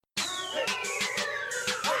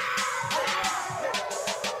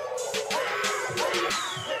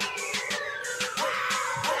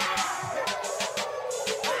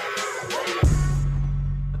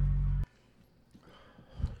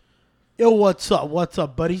Yo, what's up? What's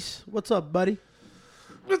up, buddies? What's up, buddy?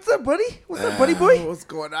 What's up, buddy? What's up, buddy boy? What's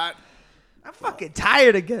going on? I'm fucking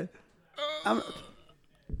tired again. I am.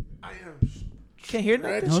 Can't hear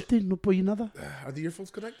nothing. Nothing? No puedo nada? Are the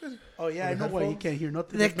earphones connected? Oh, yeah, I know why he can't hear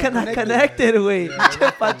nothing. They're connected, güey.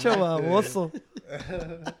 Pinche Pancho baboso.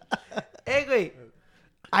 Hey, güey.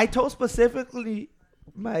 I told specifically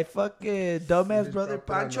my fucking dumbass brother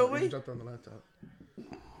Pancho, güey.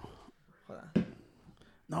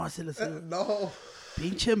 No, I said, listen. No.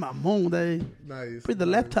 Pinche mamón, they. Nice. Bring the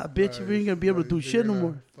laptop, bitch. You ain't gonna be able to do shit no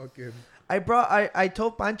more. Fucking. I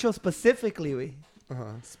told Pancho specifically, güey.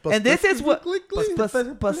 Uh-huh. And this is what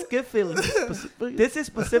Specifically. this is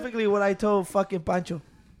specifically what I told fucking Pancho.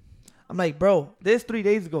 I'm like, bro, this 3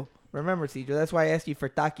 days ago. Remember, Cedro, that's why I asked you for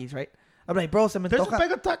Takis, right? I'm like, bro, se me There's a antoja.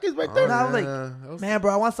 bag of Takis right there. And I was like, man,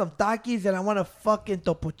 bro, I want some Takis and I want a fucking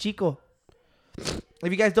Topo Chico. If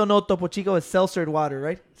you guys don't know, Topo Chico is seltzered water,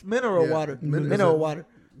 right? It's mineral water. Mineral water.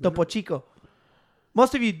 Topo Chico.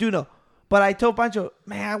 Most of you do know. But I told Pancho,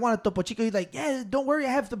 man, I want a Topo Chico. He's like, yeah, don't worry.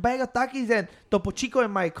 I have the bag of Takis and Topo Chico in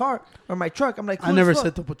my car or my truck. I'm like, cool I never as fuck.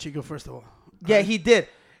 said Topo Chico, first of all. Yeah, he did.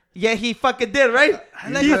 Yeah, he fucking did, right?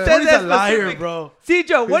 Like, He I said he's that a liar, specific. bro.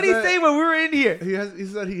 Cedro, what He did he said- say when we were in here? He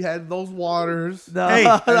said he had those waters. No, Hey,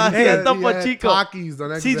 he hey, had Topo he Chico. had Takis the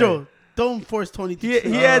next Cedro, day. don't force Tony to He say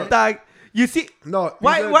had that. You see, No. he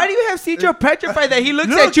why said- do you have Cedro petrified that he looks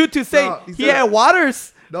Look, at you to say no, he he said- had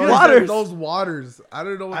waters? No, he said Waters. those waters. I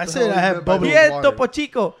don't know what I the said hell I he have meant by bubble. He those had waters. Topo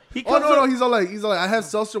Chico. He Oh, comes no, with, he's all like, I have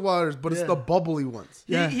seltzer waters, but it's Yeah. the bubbly ones.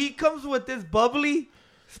 Yeah. he comes with this bubbly,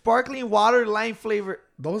 sparkling water lime flavor.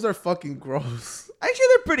 Those are fucking gross. Actually,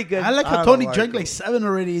 they're pretty good. I like I how don't Tony like drank them. like 7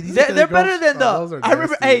 already. These They're guys better gross. than those the. are I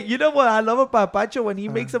remember. nasty. Hey, you know what I love about Pancho when he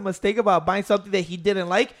makes a mistake about buying something that he didn't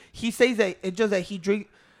like. He says that it's just that he drink,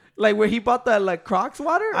 like where he bought the like Crocs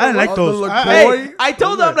water. I didn't or like what? those. the I- LaCroix. Hey, I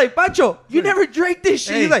told him, I'm like, Pancho, you never drank this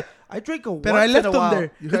shit. Hey. He's like, I drink a But once I left in a them while.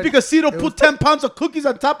 there. You It's had- because Cito it put was- 10 pounds of cookies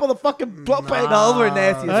on top of the fucking blood pack. No, those were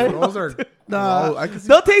nasty. Hey. Those are Nah. gross. I can see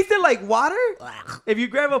They'll taste it like water. If you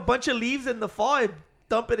grab a bunch of leaves in the fall and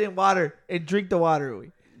dump it in water and drink the water.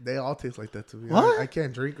 Güey. they all taste like that to me. What? I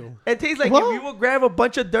can't drink them. It tastes like What? if you will grab a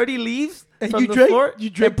bunch of dirty leaves And from you the drank? floor You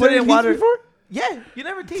drank and put it in dirty leaves water. before? Yeah, you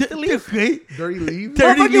never tasted leaves. Great. Dirty leaves.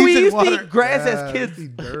 Dirty Motherfucker, leaves we and used to water. eat grass Yeah, as kids. it's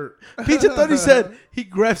dirt. Pizza Tony said he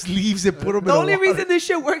grabs leaves and put them The in only the water. reason this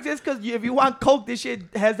shit works is because if you want Coke, this shit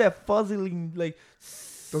has that fuzzling like.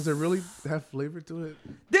 Does it really have flavor to it?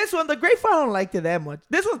 This one, the grapefruit, I don't like it that much.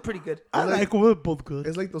 This one's pretty good. I like them. We're both good.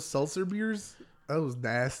 It's like those seltzer beers. That was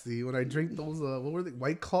nasty. When I drink those, what were they?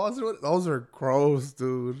 White Claws or what? Those are gross,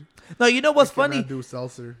 dude. No, you know what's I cannot funny? do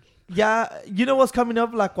seltzer. Yeah, you know what's coming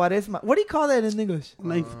up? La Cuaresma. What do you call that in English?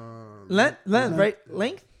 Length. Lent, right?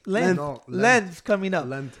 Length? Lent. No, Lent. Lent's coming up.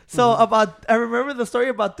 Lent. So I remember the story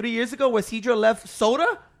about 3 years ago where Cedro left soda.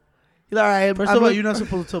 He's like, all right, First of all, you're not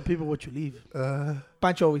supposed to tell people what you leave.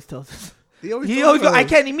 Pancho always tells us. He always, He tells always goes, I us.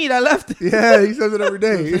 can't eat meat. I left. Yeah, he says it every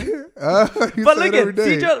day. He But says look it at every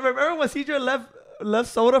day. Cedro. Remember when Cedro left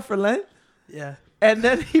soda for Lent? Yeah. And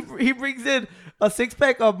then he brings in a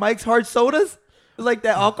 6-pack of Mike's Hard Sodas. Like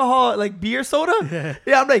that alcohol, like beer soda.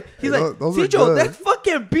 Yeah, I'm like, he's Hey, like, those are Cedro, good. that's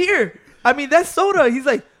fucking beer. I mean, that's soda. He's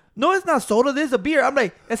like, no, it's not soda. There's a beer. I'm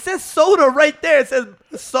like, it says soda right there. It says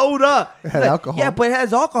soda. He's had like, alcohol. Yeah, but it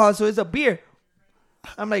has alcohol, so it's a beer.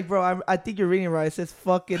 I'm like, bro, I think you're reading it right. It says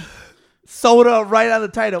fucking soda right on the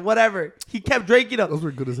title. Whatever. He kept drinking them. Those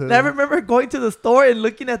were good as hell. And I remember going to the store and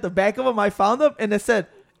looking at the back of them. I found them, and it said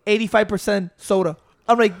 85% soda.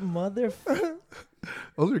 I'm like, motherfucker.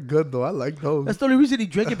 Those are good though. I like those. That's the only reason he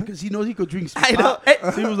drank it, because he knows he could drink some I know. pop. Hey.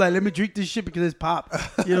 So he was like, let me drink this shit because it's pop.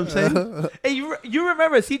 You know what I'm saying? Hey, you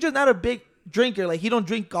remember, Cedro's not a big drinker. Like, he don't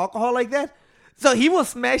drink alcohol like that. So he was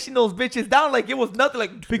smashing those bitches down like it was nothing.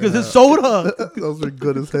 Like, Because it's soda. Those are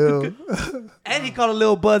good as hell. and he caught a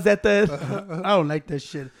little buzz at the I don't like that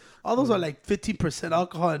shit. All those are like 15%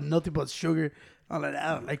 alcohol and nothing but sugar. I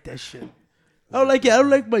don't like that shit. I don't like it. I don't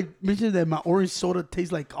like my mention that my orange soda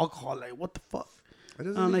tastes like alcohol. Like, what the fuck? I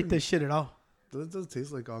don't like that shit at all. It doesn't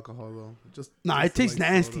taste like alcohol though. It tastes like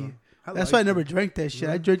nasty. soda. That's why I never drank that shit.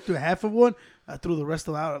 I drank through half of one. I threw the rest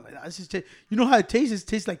of it out. Like, you know how it tastes? It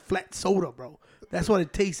tastes like flat soda, bro. That's what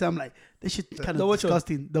it tastes. I'm like, this shit kind The of which one?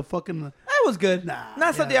 disgusting. The fucking... That was good. Nah,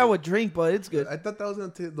 Not something yeah. I would drink, but it's good. I thought that was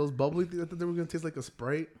gonna taste those bubbly things. I thought they were gonna taste like a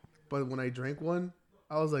Sprite, but when I drank one,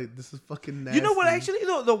 I was like, this is fucking nasty. You know what? Actually,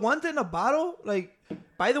 the ones in a bottle, like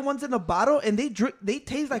buy the ones in a bottle, and they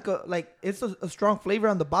taste like it's a strong flavor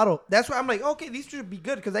on the bottle. That's why I'm like, okay, these should be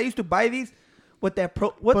good because I used to buy these with that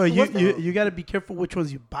But you gotta be careful which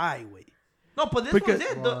ones you buy. Wait, no, but this Because-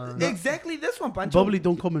 one's it. Exactly this one, Pancho. bubbly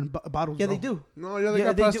don't come in bottles. Yeah, bro. they do. No, yeah, they Yeah,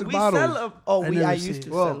 got they do. plastic We bottles. sell them. Oh, I I never used see to it.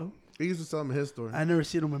 sell Well, them. he used to sell them in his store. I never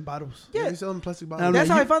seen them in bottles. Yeah. He sell them in plastic I don't bottles. know, That's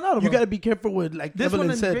how I found out about You it. gotta be careful with like This one Evelyn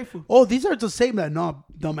and said. grapefruit. Oh, these are the same. Like no,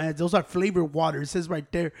 dumbass. Those are flavored water. It says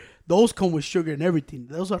right there. Those come with sugar and everything.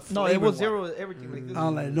 Those are No, flavored it was water. zero everything like this.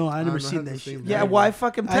 I'm like, no, I never don't seen have the that shit. same Yeah, flavor. well, I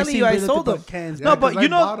fucking telling seen you, I nothing sold but them. cans. Yeah, No, 'cause but I you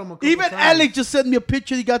bought 'em a know, couple Even times. Alex just sent me a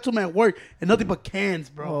picture. He got to me at work and nothing but cans,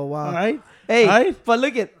 bro. Oh, wow. All right. hey, Right? but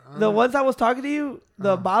look at the ones I was talking to you,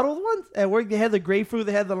 the bottled ones at work. They had the grapefruit,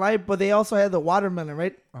 they had the lime, but they also had the watermelon,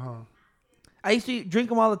 right? Uh-huh. I used to drink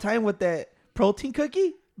them all the time with that protein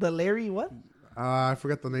cookie, the Larry what? I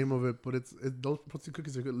forgot the name of it, but those protein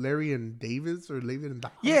cookies are good. Larry and Davis or Larry and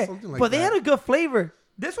Davis, Yeah, something like but that. they had a good flavor.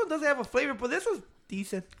 This one doesn't have a flavor, but this was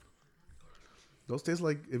decent. Those taste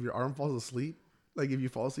like if your arm falls asleep. Like if you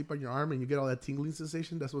fall asleep on your arm and you get all that tingling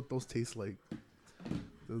sensation, that's what those taste like.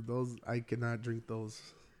 Those I cannot drink those.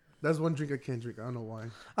 That's one drink I can't drink. I don't know why.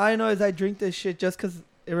 All I know is I drink this shit just because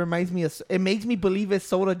it reminds me of. It makes me believe it's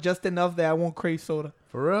soda just enough that I won't crave soda.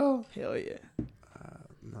 For real? Hell yeah.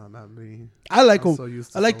 No, not me. I like I'm them. so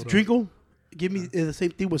used I to like to soda. drink them. Give me the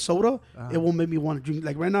same thing with soda. Uh-huh. It won't make me want to drink.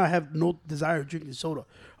 Like right now, I have no desire of drinking soda.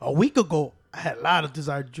 A week ago, I had a lot of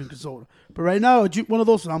desire to drink soda. But right now, I drink one of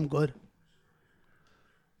those and I'm good.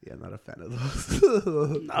 Yeah, not a fan of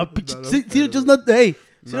those. Nah, but Not a see, fan of just those. not. Hey,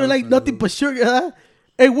 see, Not a like fan of nothing those. but sugar. Huh?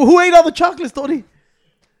 Hey, who ate all the chocolates, Tony?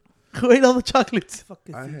 Who ate all the chocolates? Fuck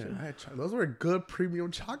this I teacher. had those were good premium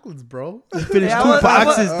chocolates, bro. Finished Yeah, I two was-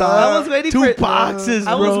 boxes, I dog. was waiting Two for- boxes,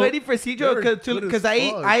 I bro. was waiting for They Cedro were good because as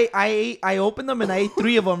I opened them and I ate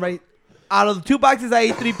 3 of them, right? Out of the 2 boxes, I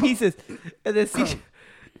ate 3 pieces. And then Cedro,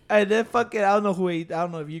 and then fucking, I don't know who ate. I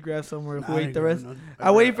don't know if you grabbed some or who Nah, I ate the ain't rest. grabbing none.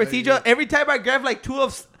 I waited for I Cedro. ate- Every time I grab like 2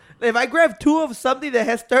 of, if I grab 2 of something that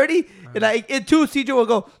has 30, and I eat 2, Cedro will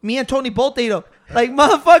go, me and Tony both ate them. Like,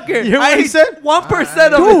 motherfucker. You hear what I he ate said?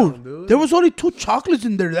 1% of it. Dude, Dude. there was only 2 chocolates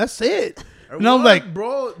in there. That's it. And I'm What, like,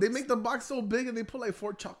 bro, they make the box so big and they put like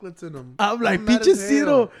 4 chocolates in them. I'm like, mad bitch, as hell.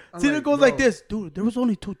 Cito. I'm Cito like, goes bro. like this. Dude, there was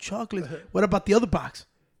only 2 chocolates. What about the other box?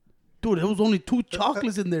 Dude, there was only 2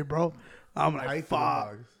 chocolates in there, bro. I'm I like, hate the fuck.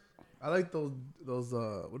 box. I like those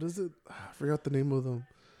what is it? I forgot the name of them.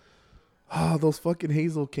 Those fucking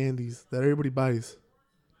hazel candies that everybody buys.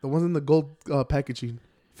 The ones in the gold packaging.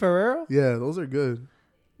 Ferrero? Yeah, those are good.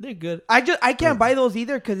 They're good. I can't buy those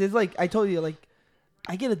either because it's like I told you, like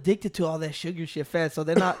I get addicted to all that sugar shit fast. So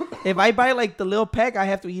they're not. If I buy like the little pack, I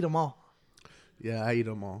have to eat them all. Yeah, I eat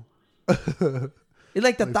them all. It's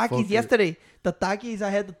like the Like, fuck Takis it. yesterday. The Takis, I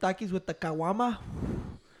had the Takis with the Kawama.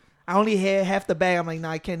 I only had half the bag. I'm like,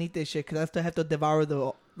 nah, I can't eat this shit because I still have to devour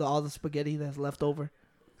the all the spaghetti that's left over.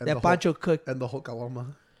 And That the Pancho cooked and the whole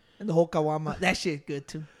kawama. and the whole Kawama. That shit good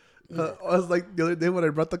too. I was like the other day when I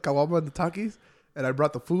brought the kawama and the takis, and I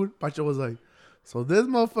brought the food. Pancho was like, "So this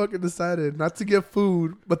motherfucker decided not to get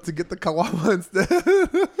food, but to get the kawama instead."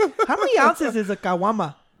 How many ounces is a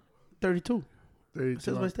Kawama? 32. There you It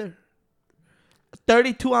says go. right there.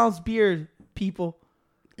 32-ounce beer, people.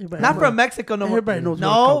 Everybody Not knows- from Mexico no more. Everybody knows No.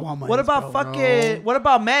 what a Kawama What is, about bro. fucking? No. What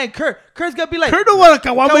about man? Kurt's gonna be like. Kurt know what a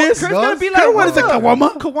Kawama is? Kurt's gonna be Kurt like, what is a "What's up?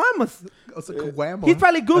 Kawama?" Kawamas. It's a kawama. He's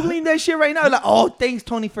probably googling that shit right now. Like, oh, thanks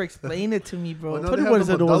Tony for explaining it to me, bro. Well, no, Tony, they what have is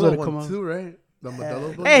the it? The ones Modelo that one come out. too, right? The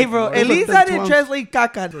Modelo one. Hey, bro. Those At are- least like I didn't 32 translate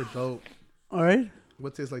caca. those are dope. All right.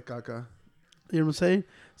 What tastes like caca? You know what I'm saying?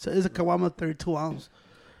 So it's a Kawama 32 ounce.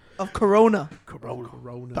 Of Corona. Corona.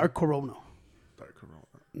 Corona. Dark Corona. Dark Corona.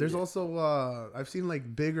 There's also I've seen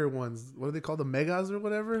like bigger ones. What do they call the megas or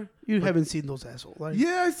whatever? You haven't seen those assholes. Right?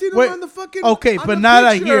 Yeah, I seen them Wait, on the fucking. Okay, on but the not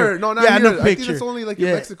out picture. here. No, not yeah, here. in the I think picture. it's only like yeah,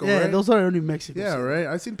 in Mexico, yeah, right? those are only Mexico. Yeah, so. right.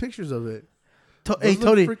 I've seen pictures of it. Hey, Those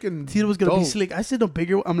Tony, look freaking Tito was gonna be dope. slick. I said no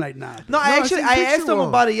bigger. I'm like, nah. No, I I actually seen I picture asked him one.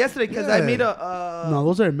 about it yesterday because I Yeah. made No,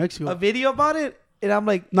 those are in Mexico. a video about it, and I'm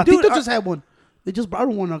like, Nah, dude, Tito just had one. They just brought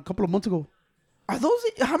one a couple of months ago. are those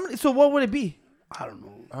how many? So what would it be? I don't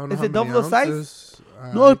know. I don't know Is how it many double the size? ounces.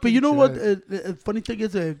 No, I but you can know what? check. Funny thing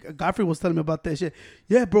is, Godfrey was telling me about that shit.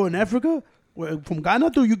 Yeah, bro, in Africa, from Ghana,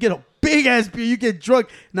 dude, you get a big ass beer, you get drunk.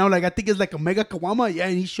 Now, like, I think it's like a mega kawama. Yeah,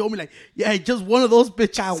 and he showed me, like, yeah, just one of those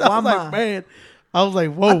bitches. I was Kawama. like, man. I was like,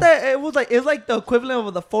 I whoa. thought it was like the equivalent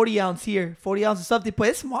of the 40 ounce here, 40 ounces something, but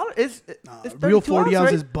it's smaller. It's it's 32 Real 40 ounce,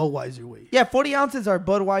 ounces right? Budweiser way. Yeah, 40 ounces are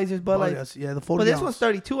Budweisers, but like, Budweiser, yeah, the 40 but this ounce. one's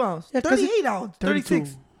 32 ounce, Yeah, 'cause 38 ounce,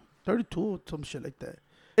 36. 32, some shit like that.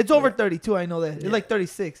 It's over 32. I know that. It's Yeah. like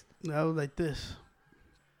 36. I was like this.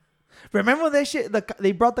 Remember that shit?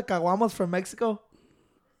 They brought the caguamas from Mexico.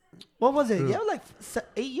 What was it? Yeah. Yeah, like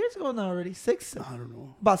 8 years ago now already. 6? I don't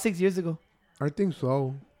know. About 6 years ago. I think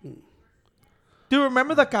so. Do you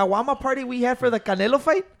remember the caguama party we had for the Canelo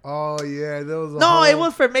fight? Oh yeah, there was. No, it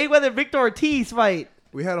was for Mayweather Victor Ortiz fight.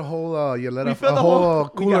 We had a whole We Yoletta, filled a the whole we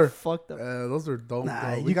cooler. got fucked up. Those are dope.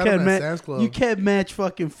 Nah, though. We you got can't them at Sam's match. Club. You can't match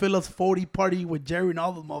fucking Phil's 40 party with Jerry and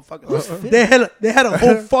all the motherfuckers. They had a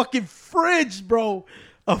whole fucking fridge, bro.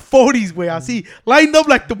 Of 40s way I see lined up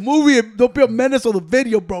like the movie and Don't Be a Menace or the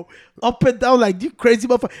video, bro. Up and down like you crazy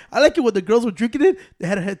motherfucker. I like it when the girls were drinking it. They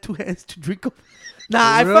had to have 2 hands to drink them. Nah,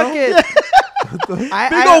 I real? fucking. Big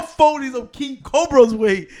I, old 40s of King Cobra's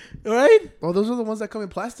way, all right? Oh, those are the ones that come in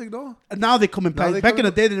plastic, though. And now they come in Now plastic. they Back come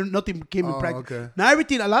in the in- day, nothing came in Oh, plastic. okay. Now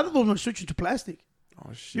everything, a lot of them are switching to plastic.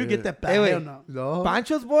 Oh shit. You get that back. Hey, wait. Hell no. No.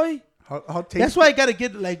 Pancho's boy. How tasty? That's why I gotta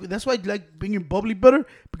get that's why I like bringing bubbly butter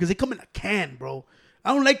because they come in a can, bro.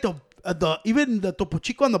 I don't like the even the Topo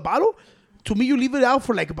Chico on the bottle. To me, you leave it out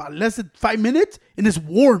for like about less than 5 minutes and it's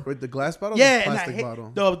warm. With the glass bottle. Yeah, or the and I plastic hate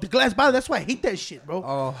bottle. the glass bottle. That's why I hate that shit, bro.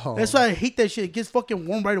 Oh. That's why I hate that shit. It gets fucking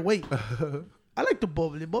warm right away. I like the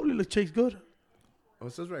bubbly. Bubbly looks tastes good. Oh,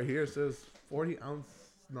 it says right here. It says 40 ounce.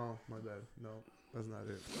 No, my bad. No, that's not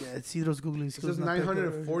it. Yeah, Cedro's googling. It says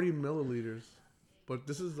 940 milliliters, but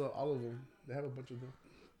this is all of them. They have a bunch of them.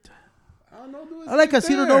 I don't know. Dude, I like it's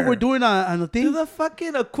Cedro there. know we're doing on the Do thing. the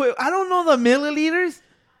fucking I don't know the milliliters.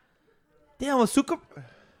 Damn, Azuka.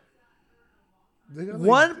 They got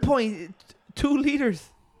like- 1.2 liters.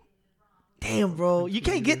 Damn, bro. You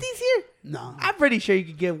can't get these here? No, I'm pretty sure you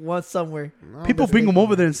could get one somewhere. No, people they bring them make-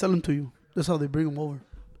 over there and sell them to you. That's how they bring them over.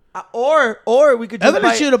 Or we could just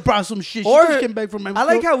Evelyn buy. should have brought some shit. She Or- just came back from I Mexico.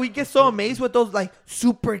 like how we get so amazed with those like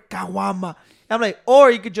super kawama. I'm like, or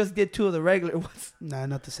you could just get 2 of the regular ones. Nah,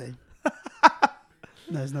 not the same.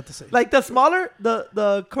 No, it's not the same. Like the smaller,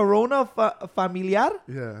 the Corona Familiar,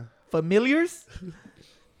 Yeah. Familiars.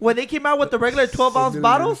 When they came out with the regular 12-ounce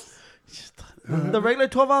bottles, the regular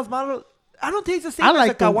 12-ounce bottle, I don't taste the same I as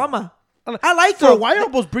like the them. kawama. I like for a them. while, I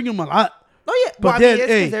was bringing them a lot. No, yeah, But well, then, I mean,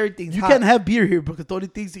 it's hey, 'cause everything's you hot. can't have beer here because the only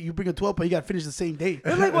things that you bring a 12, but you got to finish the same day.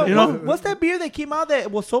 It's like, You know? what's that beer that came out that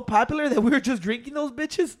was so popular that we were just drinking those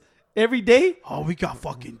bitches every day? Oh, we got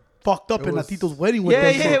fucking fucked up It in was- Natito's wedding with Yeah,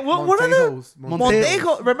 that yeah. shit. What are the Montejos.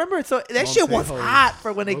 Montejo? Remember, so that shit was Montejos. hot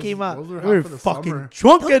for when it Those- came out. Those were We were hot for the fucking summer.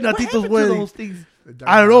 drunk What at happened Natito's to wedding. those things? They died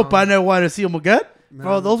I don't know, down. but I never wanted to see them again. Man,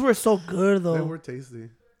 Bro, those were so good though. They were tasty.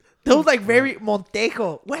 Those like very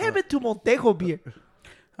Montejo. What happened to Montejo beer?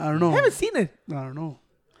 I don't know. I haven't seen it. I don't know.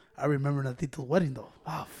 I remember Natito's wedding though.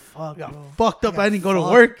 Oh fuck, I got bro. fucked up. I didn't go to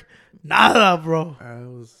fucked. work. Nada, bro.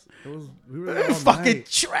 We were there all Fucking night.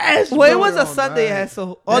 trash. Well, it bro. was a all Sunday, night.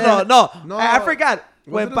 asshole. Oh Yeah. no. I No. forgot.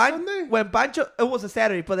 Was it a Sunday? When Pancho, it was a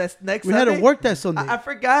Saturday, but that's next We had Sunday. to work that Sunday. I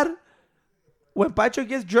forgot. When Pancho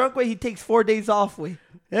gets drunk, he takes 4 days off.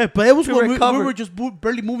 Yeah, but it was To when we recover. were just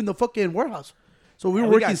barely moving the fucking warehouse. So we Yeah,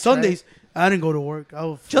 were we got working Sundays. I didn't go to work. I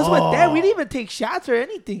was Just with that, we fucked. didn't even take shots or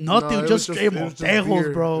anything. Nothing, No, it just was straight it was just Montejos,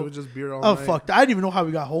 beer. bro. It was just beer all Oh night. fuck! I didn't even know how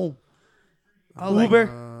we got home. I was Uber.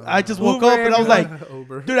 Like, I just woke Uber up and I was like,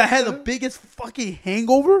 Uber. dude, I had the biggest fucking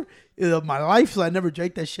hangover of my life, so I never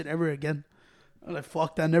drank that shit ever again. I'm like,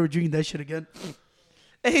 fuck that, I never drink that shit again.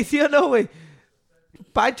 Hey, see, no way.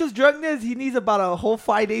 Pancho's drunkenness, he needs about a whole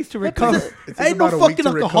 5 days to recover. It takes I ain't no about a week fucking to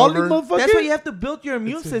alcoholic, recover. motherfucker. That's why you have to build your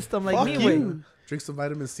immune system like fuck me. you. Way. Drink some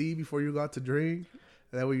vitamin C before you go out to drink.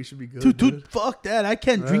 That way you should be good. Dude, fuck that. I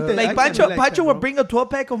can't drink that. I Like can't Pancho, be Pancho that, will bro. bring a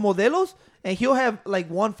 12-pack of Modelos, and he'll have like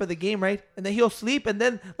one for the game, right? And then he'll sleep, and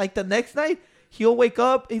then like the next night he'll wake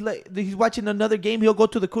up. He's watching another game. He'll go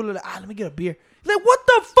to the cooler. Like, let me get a beer. He's like, what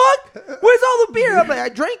the fuck? Where's all the beer? I'm like, I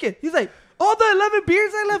drank it. He's like, all the 11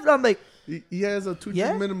 beers I left. I'm like, He has a 2 Yeah?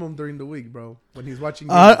 drink minimum during the week, bro. When he's watching.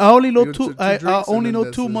 I games. only know You two. two I drinks and only then know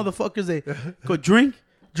that's two it. motherfuckers. They go drink.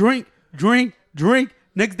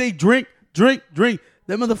 Next day, drink.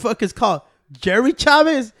 That motherfuckers called Jerry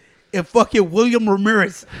Chavez and fucking William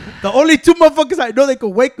Ramirez. The only two motherfuckers I know they could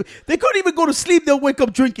wake. They couldn't even go to sleep. They'll wake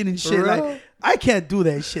up drinking and shit. For real? Like I can't do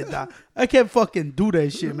that shit, dog. I can't fucking do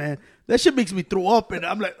that shit, man. That shit makes me throw up, and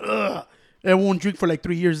I'm like, ugh. And I won't drink for like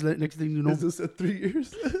 3 years. Next thing you know, Is this at 3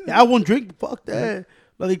 years? yeah, I won't drink. Fuck that.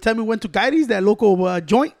 Like the time we went to Gaity's, that local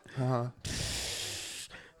joint. Uh-huh.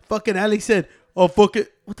 Fucking Alex said, "Oh fuck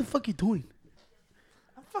it, what the fuck you doing?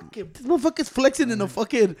 I'm fucking, This motherfucker's flexing in the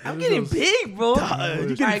fucking." I'm getting big, bro. Duh, All you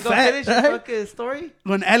right, getting go fat, finish your right? fucking story.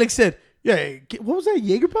 When Alex said, "Yeah, what was that?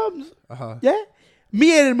 Jaeger bombs?" Uh-huh. Yeah.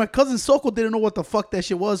 Me and my cousin Soko didn't know what the fuck that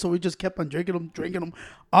shit was, so we just kept on drinking them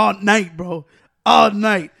all night, bro, all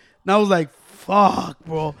night. And I was like, "Fuck,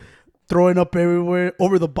 bro." Throwing up everywhere,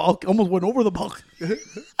 over the balcony. Almost went over the balcony.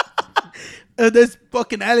 And this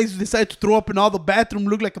fucking Alex decided to throw up in all the bathroom,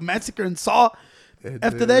 look like a massacre and Saw.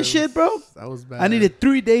 After that shit, bro, that was bad. I needed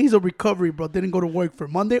 3 days of recovery, bro. Didn't go to work for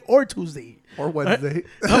Monday or Tuesday. Or Wednesday.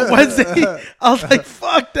 Wednesday. I was like,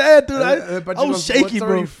 fuck that, dude. But I was shaky, it's bro.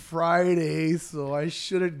 already Friday, so I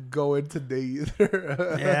shouldn't go in today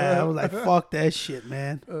either. Yeah, I was like, fuck that shit,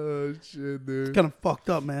 man. Oh, shit, dude. It's kind of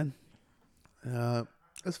fucked up, man.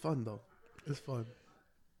 It's fun, though. It's fun.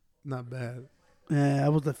 Not bad. Yeah, I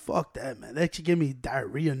was like, fuck that, man. That actually gave me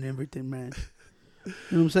diarrhea and everything, man. You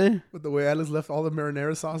know what I'm saying? But the way Alex left all the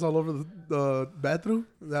marinara sauce all over the bathroom,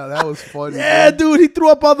 that was funny. Yeah, dude, he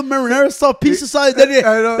threw up all the marinara sauce, piece of sauce. Then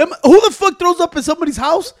I know. Who the fuck throws up in somebody's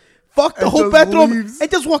house? Fuck the And whole just bathroom leaves.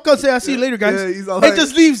 and just walk out and say, I'll see you later, guys. Yeah, he's all and like-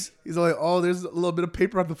 just leaves. He's like, oh, there's a little bit of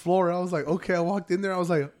paper on the floor. I was like, okay. I walked in there. I was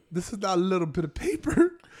like, this is not a little bit of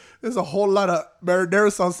paper. There's a whole lot of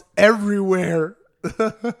marinara sauce everywhere.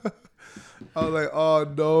 I was like, oh,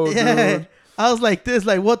 no, Yeah. dude. I was like this,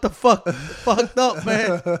 like, what the fuck? Fucked up,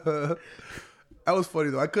 man. That was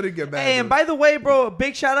funny, though. I couldn't get mad. Hey, and dude. by the way, bro, a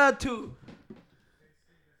big shout out to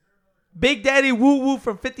Big Daddy Woo Woo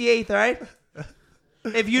from 58th, all right?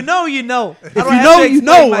 If you know, you know. If you know, you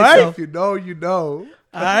know, right? If you know, you know.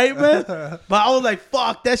 All right, man. But I was like,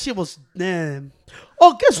 fuck, that shit was, man.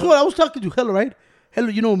 Oh, guess what? I was talking to Hello, right? Hello,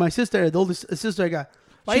 you know, my sister, the oldest sister I got.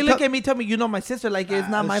 Why you look at me and tell me you know my sister like it's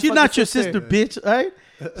not my She's fucking not your sister, bitch, right?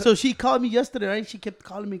 So she called me yesterday, right? She kept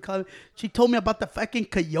calling me. She told me about the fucking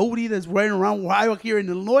coyote that's running around wild here in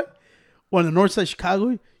Illinois, or on the north side of Chicago.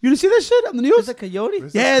 You didn't see that shit on the news? It's a coyote?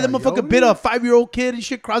 There's Yeah, a that motherfucker coyote? bit a 5-year-old kid and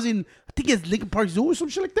shit crossing. I think it's Lincoln Park Zoo or some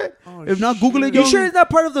shit like that. Oh, If not, Google it. You yo. sure it's not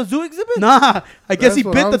part of the zoo exhibit? Nah, I guess That's he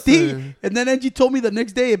what bit I'm the thing. saying. And then Angie told me the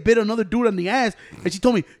next day it bit another dude on the ass. And she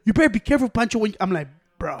told me, you better be careful, Pancho. When I'm like,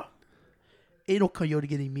 bro, ain't no coyote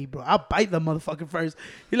getting me, bro. I'll bite the motherfucker first.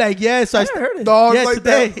 He's like, yeah. So I never heard it. No, Yeah, like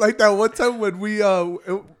today. that one time when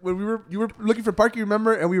you were looking for Parker, you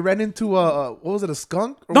remember, and we ran into what was it, a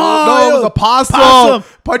skunk? Or No, it was a possum.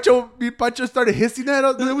 possum. Pancho started hissing at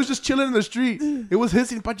us. It was just chilling in the street. It was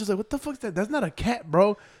hissing. Pancho's like, "What the fuck's that? That's not a cat,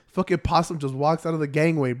 bro." Fucking possum just walks out of the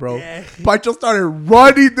gangway, bro. Yeah. Pancho started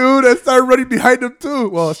running, dude, and started running behind him too.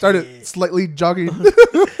 Well, started slightly jogging.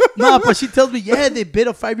 No, but she tells me, yeah, they bit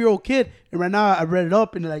a 5-year-old kid. And right now I read it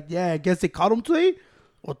up and like, yeah, I guess they caught him today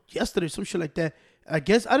or yesterday, some shit like that. I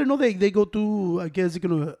guess, I don't know, they go through, I guess they're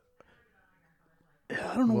going to,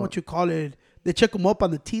 I don't know what you call it. They check him up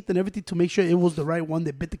on the teeth and everything to make sure it was the right one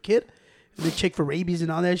that bit the kid. And they check for rabies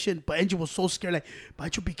and all that shit. But Angie was so scared, like,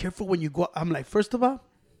 but you be careful when you go. I'm like, first of all,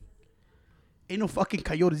 ain't no fucking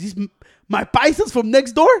coyotes. These my bisons from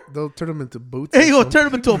next door. They'll turn them into boots. Hey, or you gonna something. turn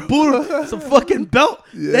him into a boot, some fucking belt.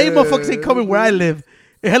 They ain't motherfuckers ain't coming where I live.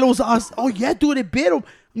 And Hello was us. Oh yeah, dude, they bit him.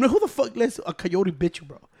 I'm like, who the fuck lets a coyote bit you,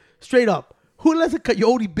 bro? Straight up, who lets a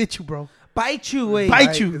coyote bit you, bro? Bite you, wait.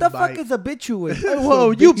 Bite you. The Bite. fuck is a bitch you, wait?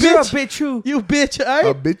 Whoa, you You're a bitch, bitch you. you bitch, all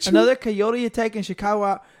A right? bitch. Another coyote attack in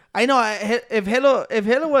Chicago. I know. If Hello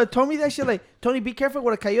would have told me that shit, like, Tony, be careful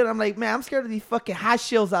with a coyote. I'm like, man, I'm scared of these fucking hot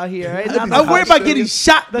shills out here. Right? I'm worried about getting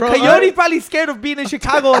shot, The bro. coyote probably scared of being in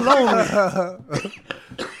Chicago alone.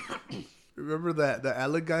 Remember that the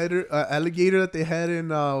alligator that they had in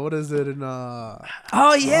what is it in Oh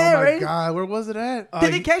yeah, oh my right. god, where was it at?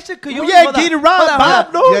 Did they catch the coyote? yeah, Hold on. Gator Rob, Hold on, Bob,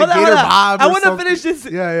 hold no? on. Yeah, Hold on, Gator hold on. Bob I or want to something. finish this.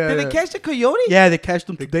 Yeah. Did they catch the coyote? Yeah, they catched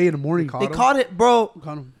him today in the morning. caught They him? caught it, bro.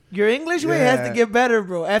 Caught him. Your English way has to Yeah. get better,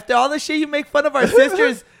 bro. After all the shit you make fun of our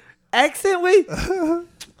sister's accent way,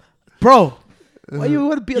 Bro, why you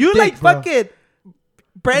want to be a you dick, like bro? fucking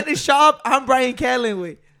Brandon Schaub. I'm Brian Callen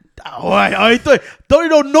way. Oh, I thought don't you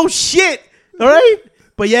know no shit. All right,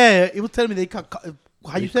 but yeah, it was telling me they caught.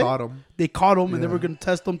 How you say? Caught him. They caught him, and they Yeah. were gonna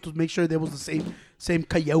test them to make sure there was the same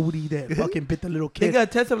coyote that fucking bit the little They kid.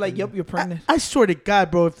 got to test him like, yup, you're pregnant. I swear to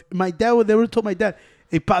God, bro, if my dad would ever told my dad,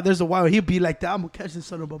 hey, Pa, there's a wild, he'd be like that. I'm gonna catch this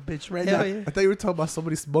son of a bitch right Hell now. yeah. I thought you were talking about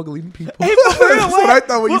somebody smuggling people. Hey, for real, That's what I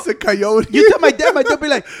thought when you What? said coyote. You tell my dad be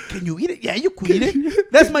like, can you eat it? Yeah, you could eat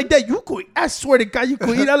it. That's my dad. You could. I swear to God, you could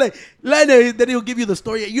eat it. I'm like, Lena, then he'll give you the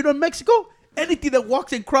story. You know, in Mexico, anything that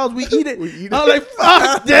walks in crowds, we eat it. We eat I'm it. like,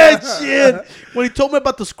 fuck that shit. When he told me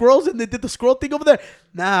about the squirrels and they did the squirrel thing over there,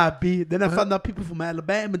 nah, B. Then I found out people from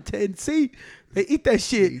Alabama and Tennessee, they eat that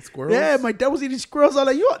shit. They eat squirrels? Yeah, my dad was eating squirrels. I'm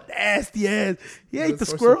like, you a nasty ass. He ate the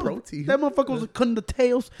source of squirrel. protein. That motherfucker was cutting the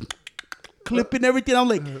tails, clipping everything. I'm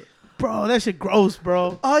like, bro, that shit gross,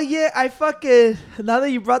 bro. Oh yeah, I fucking. Now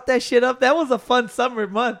that you brought that shit up, that was a fun summer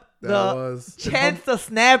month. That was Chance the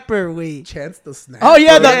Snapper week. Chance the Snap. Oh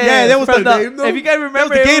yeah, that was from the name, though? If you guys That was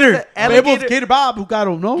remember, the it was Gator. the It was alligator. Gator Bob who got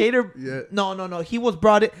him, no? Gator. Yeah. No. He was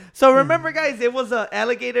brought it. So remember, guys, it was an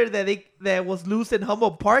alligator that was loose in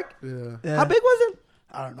Humboldt Park. Yeah. Yeah. How big was it?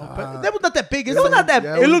 I don't know. But that was not that big. It was not that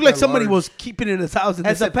Yeah, big. It looked like that somebody large. was keeping it in his house and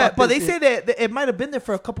As they a said, pet. "Fuck But this they shit." say that it might have been there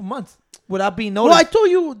for a couple months without being Well, noticed. I told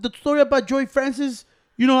you the story about Joey Francis.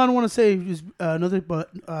 You know, I don't want to say his, another,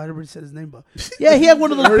 but I already said his name. But yeah, he had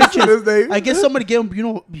one of those Already said his bitches. name? I guess somebody gave him. You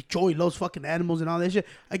know, Joey loves fucking animals and all that shit.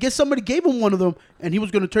 I guess somebody gave him one of them, and he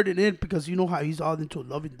was gonna turn it in because you know how he's all into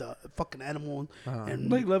loving the fucking animal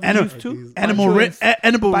and Like loving animal, yous too. animal, Pancho and-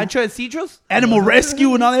 animal, Pancho and Cedros? animal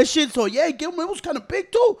rescue and all that shit. So yeah, give him. It was kind of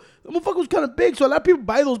big too. The motherfucker was kind of big. So a lot of people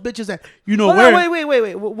buy those bitches that you know Hold where. on,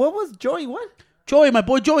 wait. What was Joey? What? Joey, my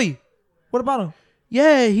boy Joey. What about him?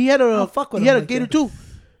 Yeah, he had a don't fuck with he had him a like gator that. too.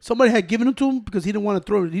 Somebody had given it to him because he didn't want to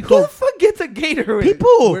throw it. He Who told the fuck gets a gator?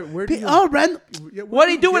 people. Where do you- Random. Yeah, What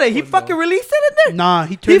did he do with it? He fucking released it in there? Nah,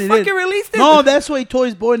 he He turned it fucking in. released it? No, that's why he told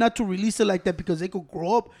his boy not to release it like that because they could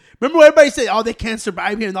grow up. Remember when everybody said, "Oh, they can't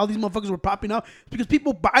survive here," and all these motherfuckers were popping out It's because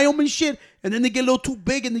people buy them and shit, and then they get a little too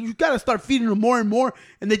big, and then you gotta start feeding them more and more,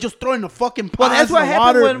 and they just throw in the fucking Well, pots that's what and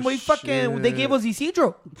happened water. when we fucking, they Shit. gave us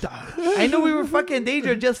Isidro. I knew we were fucking in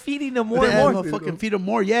danger of just feeding them more Yeah, and more. fucking feed them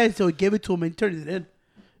more. Yeah, so he gave it to him and he turned it in.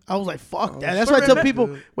 I was like, fuck that. That's but why I tell remember-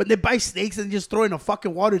 people when they buy snakes and just throw in the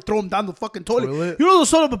fucking water, throw them down the fucking toilet. Toilet? You know those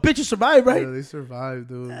son of a bitches survive, right? Yeah, they survived,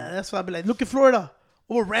 dude. That's why I be like, look at Florida.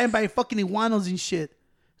 Overran by fucking iguanas and shit.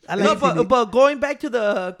 I like No, it. but going back to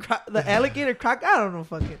the alligator croc, I don't know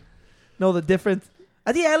fucking know the difference.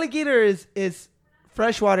 I think alligator is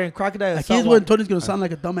freshwater and crocodile I is guess when saltwater. Tony's gonna sound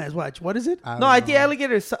like a dumbass. Watch. What is it? No, I think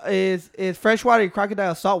alligator is freshwater and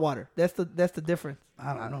crocodile is saltwater. That's the difference.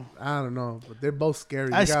 I don't know. I don't know, but they're both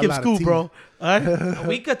scary. I They got a skipped lot of school, teeth. bro. All right.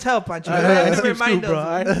 We could tell, Pancho. I You skipped school, remind bro.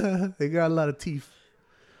 us. All right. They got a lot of teeth.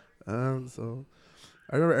 So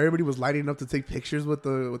I remember everybody was lining up to take pictures with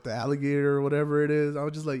the alligator or whatever it is. I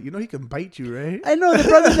was just like, he can bite you, right? I know the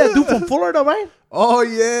brother that dude from Florida, right? Oh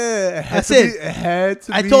yeah, it had That's to it. be- It had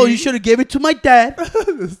to I be. told you should have gave it to my dad.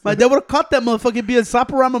 My dad would have caught that motherfucker being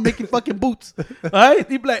Saparama making fucking boots. All right?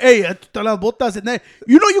 He'd be like, hey, te las botas and that.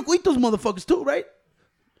 You know you eat those motherfuckers too, right?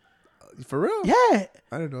 For real? Yeah.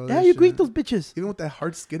 I don't know. Yeah, that you shit. eat those bitches. Even with that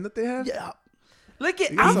hard skin that they have. Yeah. Look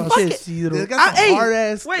at You I'm saw fucking They got I- some hey, hard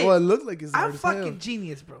ass. wait. Well, it looks like it's hard I'm as hell. fucking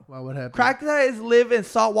genius, bro. Wow, what happened? Crocodiles live in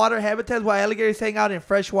saltwater habitats while alligators hang out in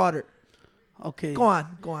fresh water. Okay. Go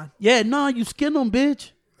on. Yeah, no, you skin them,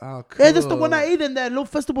 bitch. Oh, cool. Yeah, that's the one I ate in that little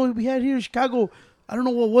festival we had here in Chicago. I don't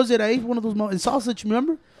know what was it. I ate one of those in sausage,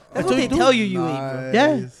 remember? That's I what they told tell you you ate, bro.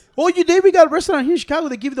 Yeah. Nice. Oh, you did? We got a restaurant here in Chicago.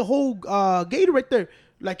 They give you the whole gator right there,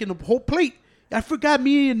 like in the whole plate. I forgot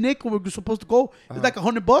me and Nick when we were supposed to go. It's like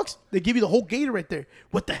 $100. They give you the whole gator right there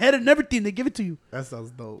with the head and everything. They give it to you. That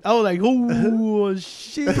sounds dope. I was like, oh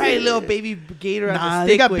shit. Probably a little baby gator on the Nah, stick.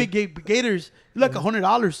 they got with- big gators. They're like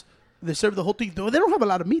 $100. They serve the whole thing. They don't have a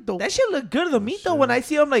lot of meat though. That shit look good. The meat though, when I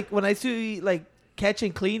see them when I see catch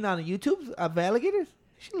and clean on YouTube of alligators,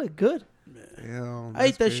 shit look good. Damn, I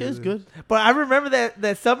ate that that's shit. It's crazy. good. But I remember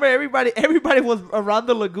that summer, everybody was around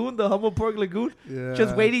the lagoon, the Humboldt Park Lagoon, Yeah,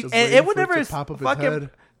 just waiting, and waiting it would for never to pop up his fucking head.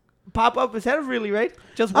 pop up his head, really, right?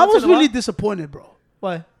 Just I once was in a really while. disappointed, bro.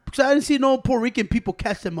 What? Because I didn't see no Puerto Rican people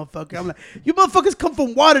catch that motherfucker. I'm like, you motherfuckers come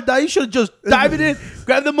from water, dog. You should have just dived it in,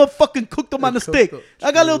 grabbed them motherfucking, cooked them on the Cooked stick. them.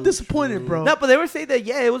 I got a little True, disappointed, true. bro. No, but they were saying that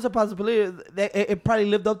it was a possibility that it probably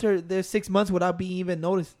lived up to their 6 months without being even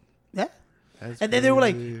noticed. Yeah. That's And then they were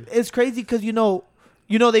like, crazy. it's crazy because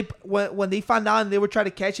they when they found out and they were trying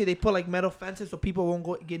to catch it, they put like metal fences so people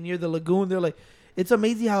won't get near the lagoon. They're like, it's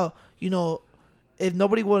amazing how if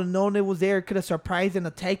nobody would have known it was there, it could have surprised and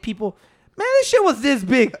attacked people. Man, this shit was this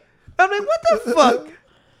big. I'm like, what the fuck?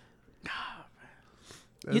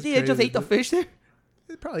 That's You think they just crazy, ate the dude. fish there?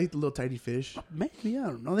 They probably ate the little tiny fish. Maybe, I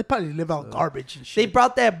don't know. They probably live out garbage and They shit.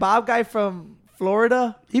 brought that Bob guy from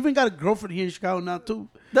Florida. He even got a girlfriend here in Chicago now, too.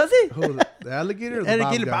 Does he? Who, the alligator or the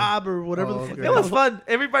Alligator guy? Bob or whatever Oh, the fuck. okay. It was fun.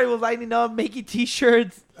 Everybody was lining up, making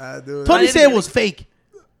T-shirts. Dude, Tony I said it didn't was fake.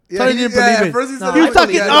 yeah, Tony he- didn't yeah, believe at it. first he No, said He it was was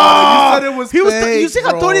talking. fake. Oh, He said it was he was. fake, You see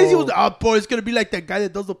how bro. Tony is? He was. Oh, boy, it's gonna be like that guy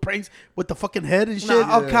that does the pranks with the fucking head and shit.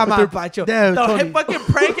 Nah, oh, come With on, their- Pacho. Yeah, The Tony. fucking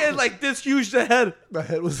prank is like this huge the head. My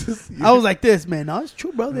head was just. I was like this, man. No, it's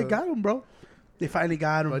true, bro. They got him, bro. They finally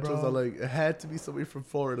got him, Bunch was bro. like, it had to be somebody from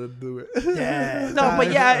Florida to do it. Yeah. No,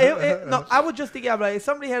 but yeah, no. I was just thinking, I'm like,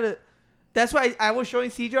 somebody had a. That's why I was showing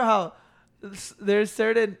Cedro how there's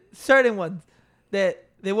certain ones that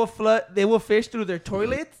they will fish through their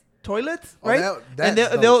toilets, Oh, right? that's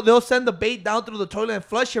And dope. they'll send the bait down through the toilet and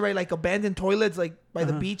flush it, right? Like abandoned toilets, like by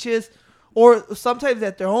the beaches, or sometimes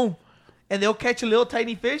at their home, and they'll catch a little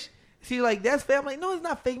tiny fish. See, like that's fake. I'm like, no, it's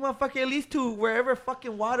not fake, motherfucker. At least to wherever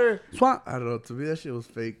fucking water. Swamp. I don't know. To me, that shit was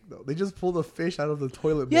fake. Though they just pulled a fish out of the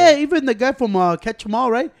toilet. Yeah, bowl. even the guy from Catch 'Em All,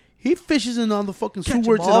 right? He fishes in all the fucking Catch 'Em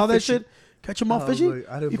sewers and All all that fishing. shit. Catch them all I was fishing. like,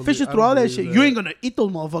 I didn't He believe- fishes I through all don't that believe shit. You ain't gonna eat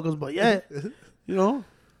those motherfuckers, but yeah, you know.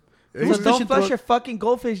 Yeah, Just don't fishing flush through- your fucking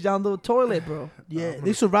goldfish down the toilet, bro. Yeah,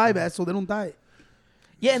 they survive, ass, so they don't die.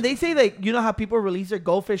 Yeah, and they say like you know how people release their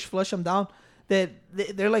goldfish, flush them down. That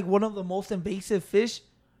they're like one of the most invasive fish.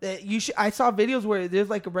 That you should. I saw videos where there's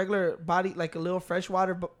like a regular body, like a little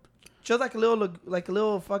freshwater, but just like a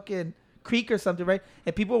little fucking creek or something, right?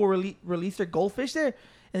 And people will release their goldfish there,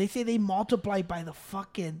 and they say they multiply by the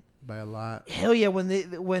fucking by a lot. hell yeah. When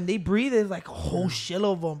they breathe, it's like a whole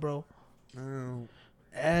shitload of them, bro. Oh.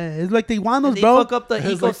 It's like the iguanas, And they bro. fuck up the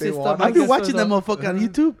It's like they ecosystem. want- I I've been guess watching so. that motherfucker on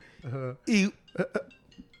YouTube.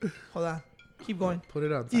 Hold on, keep going. Put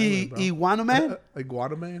it on silent, bro. Iguana man.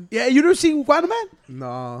 Iguana man? Yeah, you never seen Iguana man?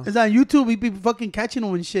 No. It's on YouTube. He be fucking catching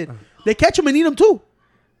them and shit. They catch them and eat them too.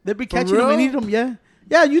 They be catching them and real? eat them. Yeah,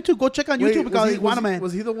 yeah. YouTube. Go check on YouTube Wait, because was he- Iguana was he- man.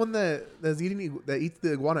 Was he the one that eats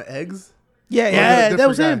the iguana eggs? Yeah, Or was it a Yeah, that different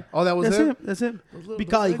was guy? him. Oh, that was That's him? That's him. Those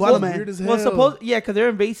Because eggs Iguana look man. weird as Well, hell. because they're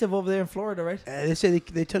invasive over there in Florida, right? They say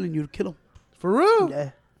they're telling you to kill them. For real? Yeah.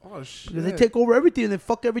 Oh shit. Because they take over everything and they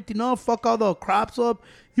fuck everything up, fuck all the crops up.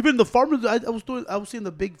 Even the farmers, I was seeing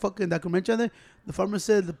the big fucking documentary on there. The farmers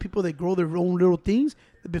said the people that grow their own little things,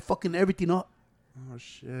 they've been fucking everything up. Oh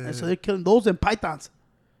shit. And so they're killing those and pythons.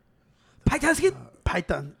 Python skin.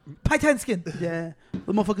 Python. Python skin. Yeah.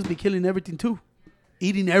 The motherfuckers be killing everything too.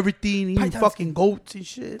 Eating everything, eating Python fucking goats and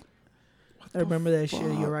shit. I remember that shit.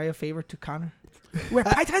 fuck? Uriah Faber to Connor. Wear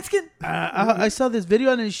Python skin. I saw this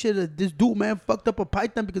video on this shit. This dude, man, fucked up a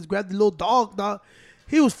python because he grabbed the little dog.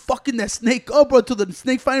 He was fucking that snake up, bro, to the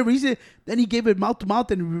snake finally reached it. Then he gave it mouth to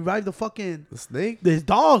mouth and revived the fucking The snake? his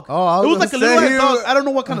dog. Oh, I was it was gonna like a little say, ass dog. I don't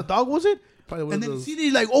know what kind of dog was it. Probably one And of then you those see,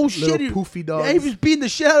 he's like, oh shit, little poofy dogs. Yeah, he was beating the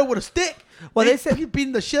shit out of him with a stick. Well, He they said- he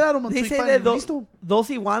beating the shit out of him. They until he say finally that released him.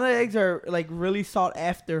 those iguana eggs are like really sought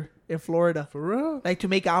after in Florida, For real? like to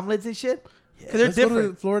make omelets and shit. Because they're Let's go to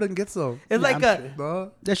different. Florida and get some. It's Yeah, like I'm a sure.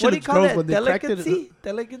 No? That shit what do you looks call gross that? when they cracked it.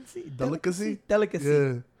 Delicacy.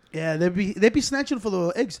 Yeah. Yeah, they be snatching for the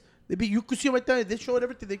eggs. You could see right there. They show it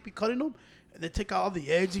everything. They be cutting them, and they take out all the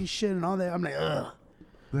eggs and shit and all that. I'm like, ugh.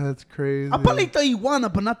 That's crazy. I probably eat the iguana,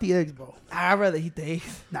 but not the eggs, bro. I'd rather eat the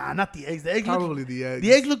eggs. Nah, not the eggs. The eggs look, Probably the eggs.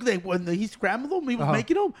 the eggs look like when he scrambled them. He was Uh-huh.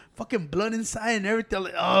 making them fucking blood inside and everything. I'm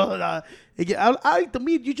like, oh, nah. I eat the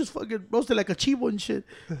meat. You just fucking roast it like a chivo and shit.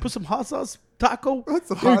 Put some hot sauce, taco. What's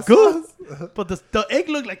the You're hot good. sauce? But the egg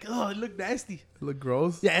looked like, oh, it looked nasty. Look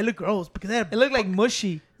gross. Yeah, it looked gross because It looked like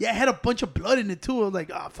mushy. it had a bunch of blood in it too. I was like,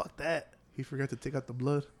 oh, fuck that. He forgot to take out the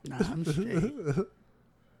blood. Nah, I'm straight.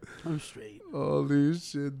 I'm straight. Holy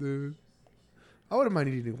shit, dude. I wouldn't mind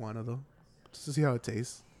eating iguana though, just to see how it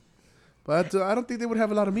tastes. But I don't think they would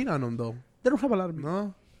have a lot of meat on them though. They don't have a lot of meat.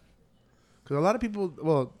 No, because a lot of people.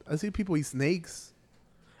 Well, I see people eat snakes.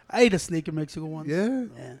 I ate a snake in Mexico once. Yeah.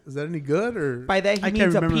 Yeah. Is that any good or By that he I can't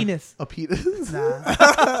means a remember. penis, a penis? Nah.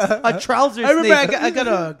 a trouser I remember snake. I got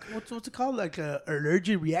a what's it called, like a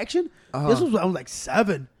allergic reaction. Uh-huh. This was when I was like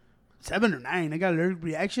 7 or 9. I got an allergic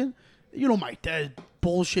reaction. You know my dad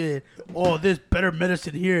bullshit. Oh, there's better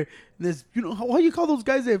medicine here. There's how you call those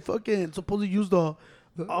guys that fucking supposed to use all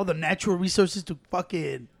the natural resources to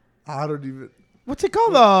fucking I don't even. what's it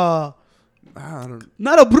called? I don't.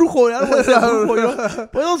 Not a brujo. I don't want to say a brujo. You know?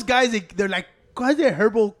 But those guys, they're like guys. They're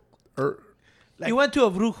herbal. Like- You went to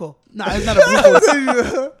a brujo. Nah, it's not a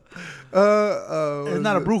brujo. It's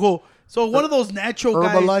not a was it brujo. So one of those natural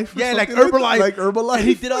guys, Herbalife or yeah, like something? Herbalife, Like Herbalife? And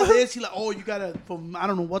he did all this. He like, oh, you got it from I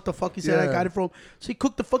don't know what the fuck he said. I Yeah. got it from. So he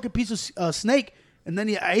cooked the fucking piece of snake, and then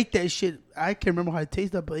I ate that shit. I can't remember how it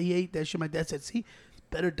tasted, but he ate that shit. My dad said, "See,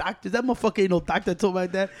 better doctors. That motherfucker ain't no doctor." I told my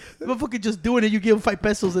dad, "That motherfucker just doing it. You give him 5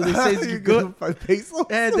 pesos, and they say it's You good." 5 pesos?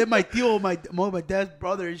 And then my tío, my dad's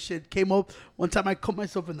brother and shit came up. One time I cut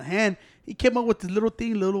myself in the hand. He came up with this little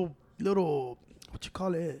thing, little what you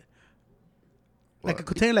call it? Like a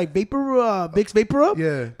container, like vapor, Vicks Vapor Up.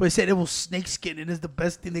 Yeah. But he said it was snake skin and it's the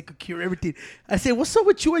best thing that could cure everything. I said, what's up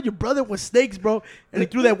with you and your brother with snakes, bro? And he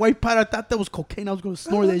threw that white powder. I thought that was cocaine. I was going to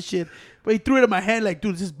snort that shit. But he threw it in my hand like,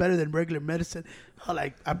 dude, this is better than regular medicine.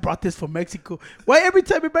 I brought this from Mexico. Why every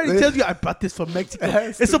time everybody tells you I brought this from Mexico,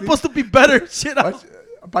 has it's to be. supposed to be better. Shit,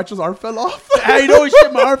 Pacho's arm fell off. I know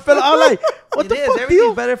shit. My arm fell out. I'm like, what the fuck, Everything's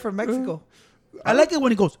deal? better from Mexico. I like it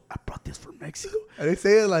when he goes, I brought this from Mexico. And they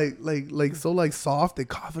say it like so like soft and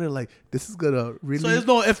confident, like this is gonna really. So there's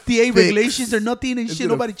no FDA regulations or nothing and it's shit.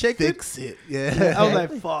 gonna Nobody checked it. fix it. Yeah. I was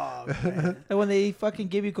like, fuck, man. And when they fucking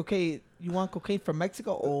give you cocaine, you want cocaine from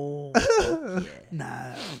Mexico? Oh, fuck yeah.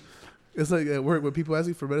 Nah. It's like at work when people ask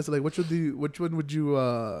you for medicine, like which one would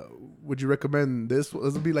you recommend? This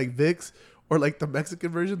would be like Vicks or like the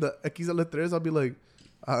Mexican version, the X L3. I'll be like,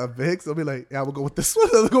 Vicks. I'll be like, yeah, we'll go with this one.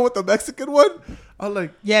 I'll go with the Mexican one. I'm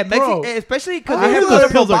like, Yeah, bro, especially because I they have heard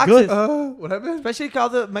those colorful pills are good. boxes. what happened? Especially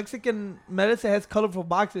because the Mexican medicine has colorful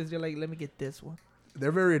boxes. You're like, let me get this one.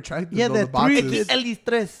 They're very attractive. Yeah, though, they're the boxes. three- At least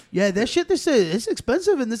tres. Yeah, that shit, they say it's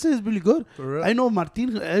expensive and this is really good. For real? I know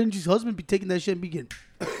Martin, Angie's husband, be taking that shit and be getting.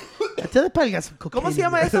 I tell that probably got some cocaine. ¿Cómo se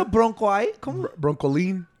llama in there. eso? Bronco ahí? ¿Cómo?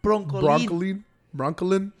 Broncolin. Broncolin.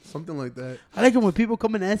 Broncolin. Something like that. I like it when people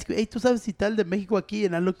come and ask you, hey, ¿tú sabes si tal de México aquí?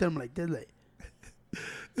 And I looked at them like this, like,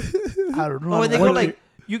 I don't know. Or when they go What- like,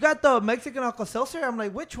 you got the Mexican Alka-Seltzer? I'm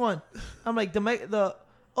like, which one? I'm like,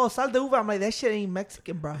 sal de uva. I'm like, that shit ain't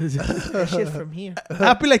Mexican, bro. That shit's from here.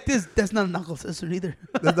 I'll be like this, that's not an Alka-Seltzer either.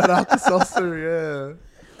 That's not Alka-Seltzer, yeah.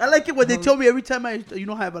 I like it when they tell me every time I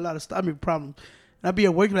have a lot of stomach problems. And I'll be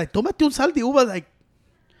at work like, tómate un sal de uva. Like,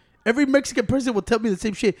 every Mexican person will tell me the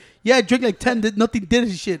same shit. Yeah, I drink like 10, nothing did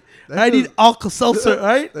and shit. That I need shit- Alka-Seltzer,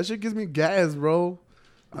 right? That shit gives me gas, bro.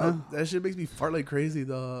 That shit makes me fart like crazy.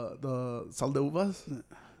 The sal de uvas.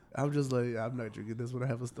 I'm just like, I'm not drinking this when I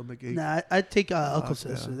have a stomach ache. Nah, I take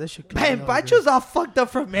Alka-Seltzer. yeah. That shit. Man, Pancho's all fucked up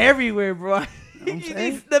from everywhere, bro. He saying?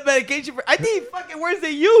 needs the medication for. I think he fucking worse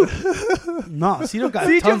than you. No, Ciro got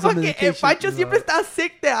Sí, yo tons of fucking. medication. Pancho siempre está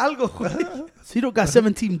sick de algo, güey. Ciro got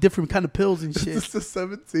 17 different kind of pills and shit. It's just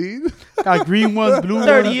 17. Got green ones, blue ones.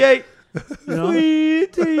 38. You know?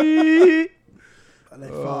 Sweetie.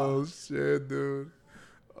 Like, Oh shit, dude.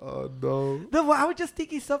 Oh no. No, well, I was just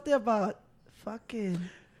thinking something about fucking.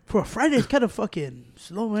 for a Friday, it's kind of fucking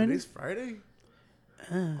slow, man. Today's Friday.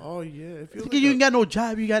 Oh yeah, it feels Like like you ain't got no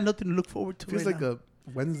job, you got nothing to look forward to. feels right like now. a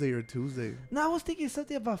Wednesday or Tuesday. No, I was thinking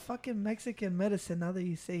something about fucking Mexican medicine. Now that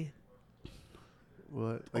you say it.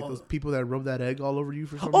 What? Like those people that rub that egg all over you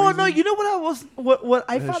for some Oh reason? no! You know what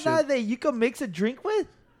I That found shit. out that you can mix a drink with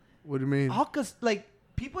What do you mean? like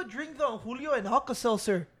people drink the Julio and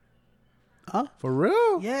Alka-Seltzer. Huh? For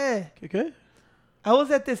real? Yeah, Okay. I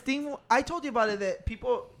was at this thing. I told you about it that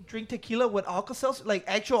people drink tequila with Alka-Seltzer, like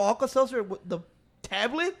actual Alka-Seltzer with the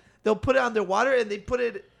tablet. They'll put it on their water and they put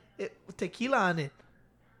it tequila on it.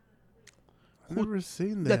 I've never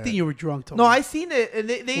seen I that. think you were drunk, Tony. No, I seen it and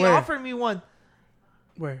they Where? offered me one.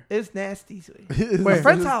 Where? It's nasty. So. My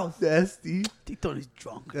friend's house. Nasty. I think Tony's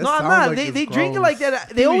drunk. That No, I'm sounds not. like They it's drink it gross. like that.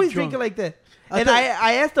 They He be always drunk. drink it like that. I And thought-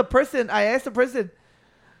 I asked the person,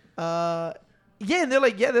 yeah, and they're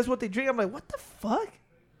like, yeah, that's what they drink. I'm like, what the fuck?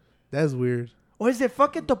 That's weird. Or is it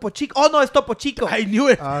fucking Topo Chico? Oh no, it's Topo Chico. I knew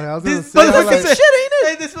it. I was gonna This say, I was motherfucker like, said, shit, ain't it?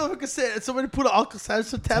 Hey, this motherfucker said somebody put an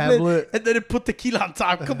Alka-Seltzer tablet and then it put tequila on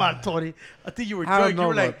top. Come on, Tony. I think you were I don't drunk. You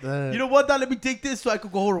were know like, about that. you know what? Now let me take this so I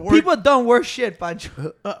could go home to work. People done worse shit,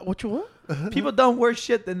 Pancho. What you what? People done worse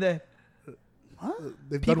shit than that.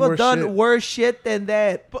 they've People worse done shit. worse shit than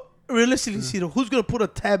that. But realistically, Cito, who's gonna put a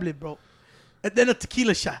tablet, bro, and then a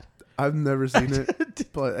tequila shot? I've never seen it.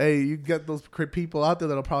 But hey, you get those people out there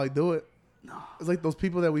that'll probably do it. No. It's like those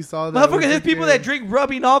people that we saw. That Motherfucker, there's people that drink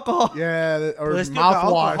rubbing alcohol. Yeah, or they still got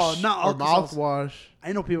alcohol, mouthwash. not Or Alka-Seltzer. mouthwash.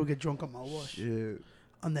 I know people get drunk on mouthwash. Shit.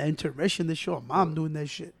 On the intermission, they show a mom doing that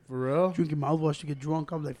shit. For real? Drinking mouthwash to get drunk.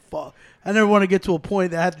 I'm like, fuck. I never want to get to a point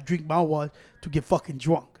that I have to drink mouthwash to get fucking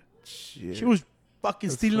drunk. Shit. She was fucking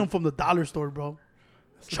That's stealing them fuck- from the dollar store, bro.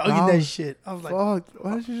 Chugging dollar- that shit. I was like, Fuck.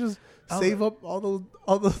 Why don't you just save up all those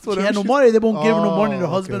she whatever? had no money. They won't give her no money. Oh, The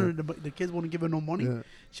husband okay. or the kids won't give her no money. Yeah.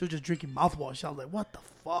 She was just drinking mouthwash. I was like, what the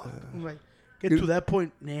fuck? I'm like, get You- to that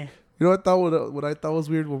point, nah. You know what I thought? What I thought was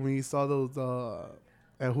weird when we saw those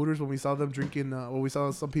at Hooters when we saw them drinking. When we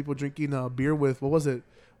saw some people drinking beer with what was it?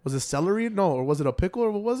 Was it celery? No, or was it a pickle?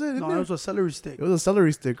 Or what was it? in No, there? it was a celery stick. It was a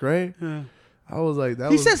celery stick, right? Yeah. I was like, that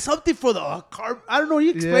He was. said something for the carb. I don't know. He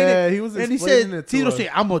explained Yeah, it. he was and he explaining said, it to Tito us. said,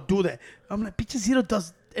 I'm going to do that. I'm like, bitch, Tito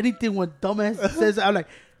does anything when dumbass says. I'm like,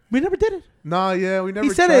 we never did it. Nah, yeah, we never.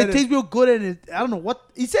 He said tried it tastes real good and it, I don't know what.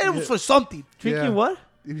 He said it was for something. Drinking Yeah. what?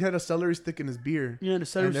 He had a celery stick in his beer. Yeah, the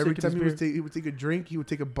celery And every stick in time his beer. he would take a drink, he would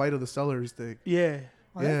take a bite of the celery stick. Yeah.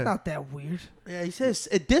 Well, Yeah. That's not that weird. Yeah, he says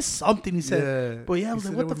it did something, he said. Yeah. But yeah, I He was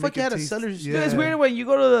like, said what it the would fuck make you it had a taste- celery stick? Yeah. It's weird when you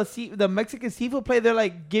go to the Mexican seafood place. They're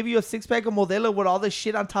like give you a 6-pack of Modelo with all this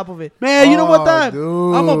shit on top of it. Man, you know what, Oh, that?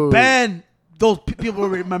 I'm a dude. ban those people,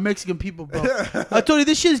 my Mexican people, bro. I told you,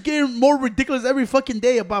 this shit is getting more ridiculous every fucking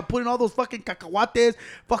day about putting all those fucking cacahuates,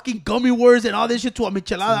 fucking gummy worms, and all this shit to a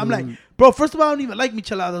michelada. I'm like, bro, first of all, I don't even like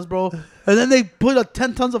micheladas, bro. And then they put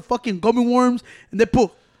 10 tons of fucking gummy worms, and they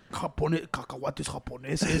put cacahuates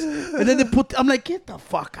japoneses. And then they put, I'm like, get the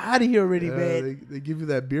fuck out of here already, Yeah, man. they give you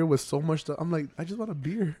that beer with so much stuff. I'm like, I just want a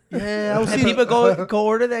beer. Yeah, I was And seeing people go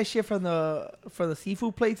order that shit from the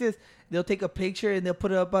seafood places, they'll take a picture and they'll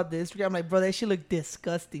put it up on the Instagram. I'm like, bro, that shit look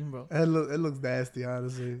disgusting, bro. It looks nasty,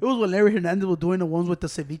 honestly. It was when Larry Hernandez was doing the ones with the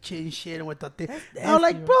ceviche and shit and with the thing. That's I was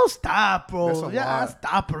like, nasty, bro, stop, That's bro. a Yeah, lot.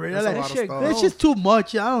 stop already. That's Like, a lot that of shit, stuff. that's just too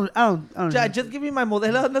much. I don't Just give me my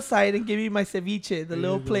modelo on the side and give me my ceviche, the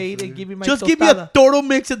little you go, plate, see. and give me my just tostada. give me a Toro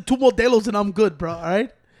mix and 2 modelos and I'm good, bro. All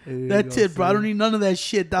right? There you That's go, it, bro. I see. don't need none of that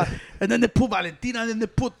shit, dog. And then they put Valentina, and then they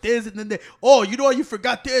put this, and then they, oh, you know what? You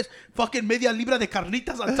forgot this. Fucking media libra de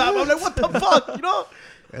carnitas on top. I'm like, what the fuck, you know?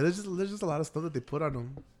 Yeah, there's just a lot of stuff that they put on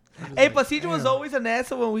them. Hey, Pasillo was always an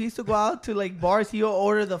asshole when we used to go out to like bars. He'll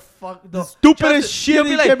order the Stupidest shit He'll be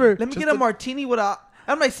he like, ever- let me Just get a the- martini with a.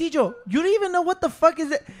 I'm like, Cijo, you don't even know what the fuck is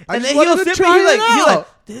it. I And just then he'll wanted to sip it. try He's it like, he's like,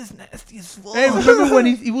 out. this nasty as fuck. Hey, remember when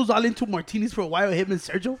he was all into martinis for a while, him and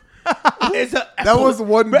Sergio? That was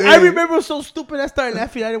one I day. remember it was so stupid. I started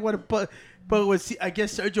laughing. I didn't want to put, but when I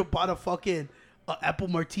guess Sergio bought a fucking apple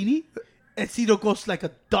martini, and Cito goes like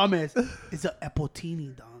a dumbass. It's an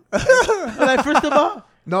apple-tini, dog. Like, first of all,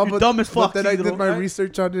 No, you're but, dumb as fuck. but then I Cito, did my right?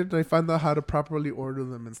 research on it and I found out how to properly order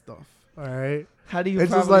them and stuff. All right. How do you?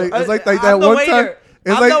 It's just probably- like- it's like I'm that the one waiter. time-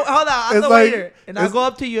 it's I'm like- the, hold on, I'm it's the like- waiter, and I'll it's- go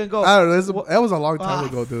up to you and go. I don't know. What- That was a long time Ah,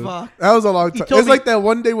 ago, dude. fuck. That was a long He time. told It's me- like that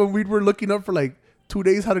one day when we were looking up for like 2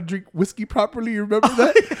 days how to drink whiskey properly. You remember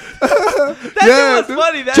that? That dude was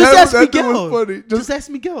funny. That Just that- ask that dude Miguel. was funny. Just ask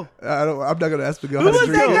Miguel. I'm not gonna ask Miguel Who how to was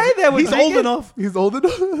drink that it. guy that was He's old drinking? enough. He's old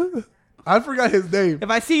enough. I forgot his name. If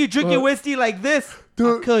I see you drinking whiskey like this,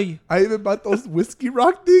 I'll Dude, kill you. I even bought those whiskey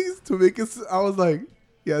rock things to make it. I was like,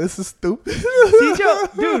 yeah, this is stupid.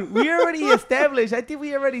 Cijo, dude, we already established. I think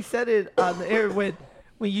we already said it on the air when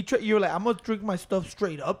you were like, I'm gonna drink my stuff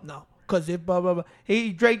straight up now, cause if blah blah blah.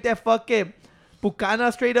 He drank that fucking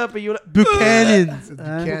Bucana straight up, and you were like, Buchanan's.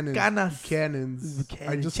 Buchanan's. Buchanas. Buchanan's.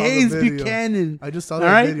 I just James saw the video. Buchanan. I just saw All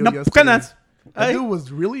that right? video No, yesterday. Buchanan's. That Hey. dude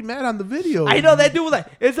was really mad on the video. I know that dude was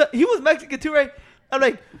like, he was Mexican too, right? I'm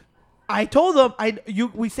like, I told him,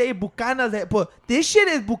 we say Bucanas, but this shit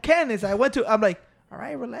is Buchanan's. I'm like, all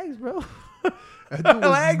right, relax, bro. That dude was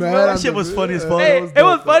Relax, mad bro. on That the shit was video. funny as fuck. Hey, That it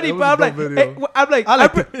was dope. funny, It but I'm a like, dope video. I'm like,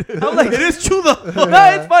 I'm like, it is true though.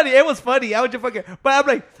 no, it's funny. It was funny. I was just fucking. But I'm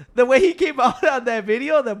like, the way he came out on that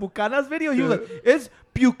video, the Bucanas video, he was like, it's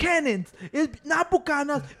Buchanan's. It's not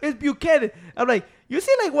Bucanas. It's Buchanan. I'm like, you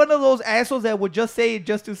see, like one of those assholes that would just say it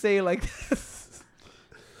just to say it like this.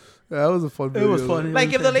 Yeah, that was a fun video. was funny.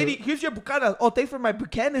 Like if the lady, here's your Bucanas. Oh, thanks for my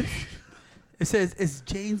Buchanan. It says it's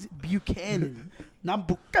James Buchanan, not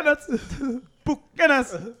Buchanan.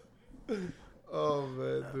 Buchanan. Oh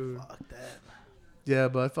man, dude. Fuck that. Yeah,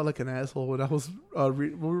 but I felt like an asshole when I was when we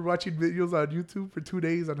were watching videos on YouTube for 2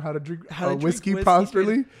 days on how to drink whiskey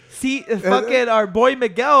properly. See, fucking our boy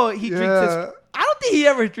Miguel, he drinks Yeah. his. I don't think he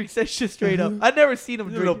ever drinks that shit straight up. I've never seen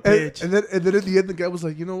him Little drink. bitch. And then in the end, the guy was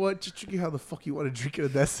like, you know what? Just drink it how the fuck you want to drink it,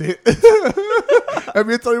 and that's it. And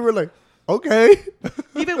me and Tony were like, okay.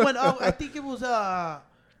 Even when I think it was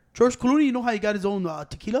George Clooney. You know how he got his own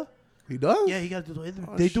tequila? He does? Yeah, he got his own.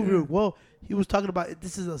 Oh, They do shit. real well. He was talking about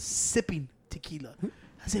this is a sipping tequila.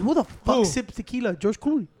 I said, who the fuck Who? sips tequila? George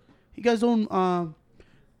Clooney. He got his own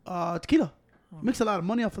tequila. Makes a lot of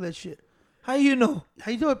money off of that shit. How you know?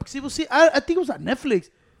 How you doing? Because he was see, I think it was on Netflix.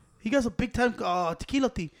 He got a big time tequila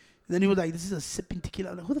thing. And then he was like, this is a sipping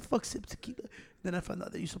tequila. I'm like, who the fuck sips tequila? Then I found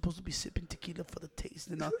out that you're supposed to be sipping tequila for the taste.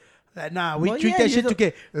 And like, nah, we Well, drink yeah, that you shit to don't-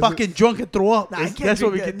 get Is fucking drunk and throw up. Nah, I can't That's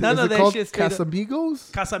what we drink get. that. None Is of it that called shit straight up.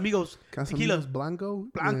 Casamigos? Casamigos. Tequila. Casamigos Blanco?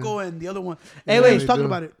 Blanco and the other one. Hey, And wait. he was talking do.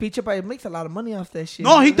 about it. Peach Pie makes a lot of money off that shit.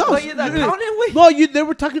 No, he does. Oh, you're the Yeah. accountant, wait. No, they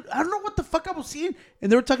were talking. I don't know what the fuck I was seeing,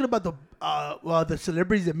 and they were talking about the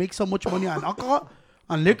celebrities that make so much money on alcohol,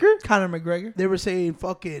 on liquor. Conor McGregor. They were saying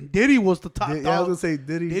fucking Diddy was the top Yeah, I was dog. gonna say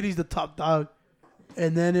Diddy. Diddy's the top dog,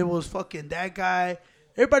 and then it was fucking that guy.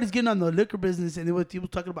 Everybody's getting on the liquor business, and he was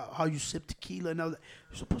talking about how you sip tequila, and I was like,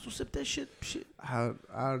 you're supposed to sip that shit. I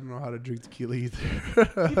don't know how to drink tequila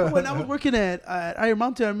either. Even when I was working at Iron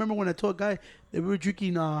Mountain, I remember when I told a guy that we were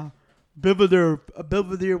drinking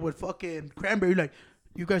Belvedere with fucking cranberry. Like,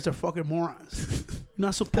 you guys are fucking morons. You're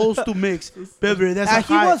not supposed to mix Belvedere. That's a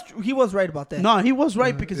high. He was right about that. No, he was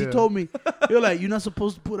right because he Yeah. told me, you're like, you're not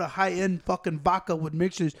supposed to put a high end fucking vodka with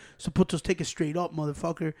mixers. Supposed to take it straight up,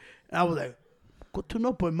 motherfucker. And I was like, good to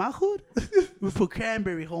know, but in my hood, we put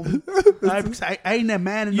cranberry, homie. Because I ain't that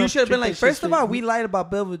man enough. You should have to been drink like, that shit first of all, straight. we lied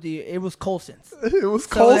about Belvedere. It was Colson's. It was So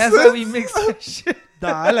cold. that's why we mixed that shit. Nah,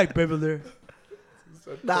 I like Belvedere.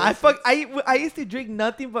 Nah, I used to drink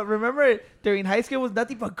nothing but remember during high school it was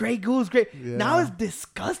nothing but Grey Goose. Yeah. Now it's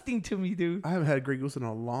disgusting to me, dude. I haven't had Grey Goose in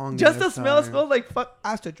a long Just the ass smell time. smells like fuck.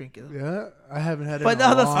 I still drink it. Yeah, I haven't had it. But in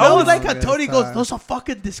now a the long I smell always is like how ass Tony goes, time. those are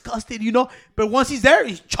fucking disgusting, you know? But once he's there,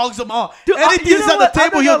 he chugs them all. Dude, Anything you that's know on the what? I'm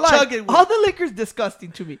table, not he'll gonna lie. chug it. All the liquor's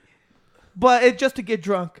disgusting to me. But it's just to get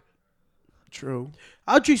drunk. True.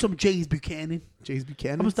 I'll drink some James Buchanan. James I'm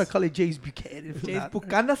Buchanan. gonna start calling James Buchanan. from James now.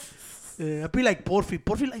 Bucanas. I'll be like Porfi.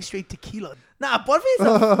 Porfi like straight tequila. Nah,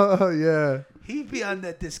 Porfi's Yeah, He be on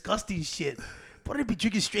that disgusting shit. Porfi be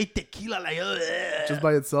drinking straight tequila like, just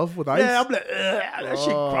by itself with ice. yeah, I'm like, that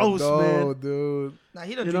shit Oh, gross, no, man. dude. Nah,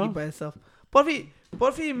 he don't You drink know? it by himself.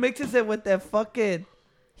 Porfi mixes it with that fucking.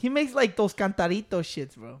 He makes like those cantaritos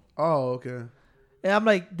shits, bro. Oh, okay. And I'm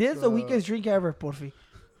like, this is the weakest drink ever, Porfi.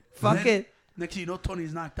 Fuck then- it. Next thing you know,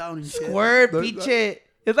 Tony's knocked out and shit. Squirt, The- pinche.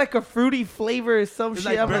 It's like a fruity flavor or some It's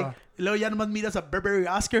shit. I'm like, Luego ya nomás miras a Burberry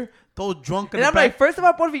Oscar, todo drunk in and the I'm like, back. first of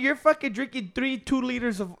all, Porfi, you're fucking drinking 2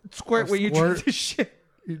 liters of squirt Of when you squirt? drink this shit.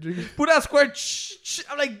 You drink. Put out squirt.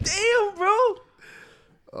 I'm like, damn, bro.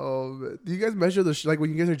 Oh, man. Do you guys measure the like when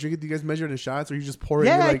you guys are drinking? Do you guys measure the shots or you just pour it?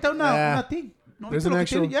 Yeah, and I you're like, don't know. "Ah." Nothing. No, There's pero an que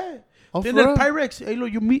actual- tiene, yeah. Oh, Then for the real? Pyrex, hey,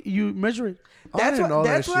 look, you measure it. I That's didn't know why.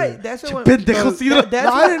 that That's why. shit. That's why. Pendejo, sí, no. That's No, I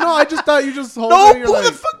why. didn't know. I just thought you just hold No, it. You're who like,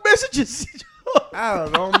 the fuck messages? I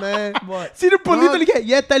don't know, man. What? Sí, no, No. le dije,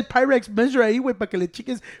 ya está el Pyrex measure ahí, güey, para que le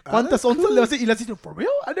chiques cuántas that's onzas cool. le vas a... Y le haces, for real?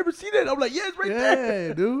 I never seen it. I'm like, yeah, it's right there.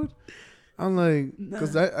 Yeah, dude. I'm like,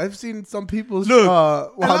 because I've seen some people's Look,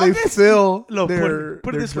 how as they long as- fill Look, their, put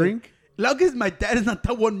it their this way. drink. Long as my dad is not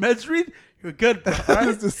the one measuring, you're good, bro. all right?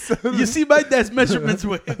 It's the same. You see my dad's measurements,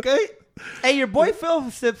 way, okay? Hey, your boy Phil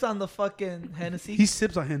sips on the fucking Hennessy. He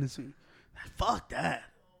sips on Hennessy. Fuck that.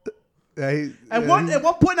 Yeah, At one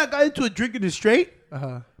point, I got into it drinking it straight.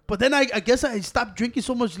 uh-huh. But then I guess I stopped drinking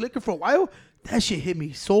so much liquor for a while. That shit hit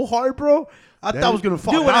me so hard, bro. I thought I was gonna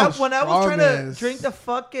fall Dude, down. when I was trying to Promise. drink the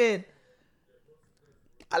fucking,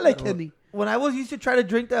 I like Henny. when I was used to try to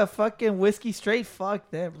drink the fucking whiskey straight,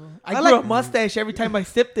 fuck that, bro. I I grew like- a mustache every time I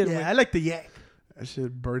sipped it. Yeah, I like the yak. That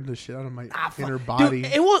shit burned the shit out of my Fuck. inner Dude, body.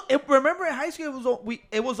 remember in high school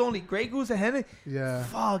it was only Grey Goose and Henny. Yeah.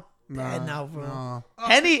 Fuck Nah, that now, bro. nah.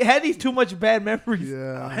 Henny's too much bad memories.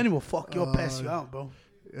 Yeah. Henny will fuck you up, pass you out, bro.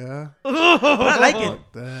 Yeah. But I like it.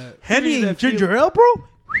 That. Henny that and ginger ale, bro.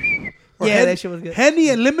 Or Yeah, that shit was good. Henny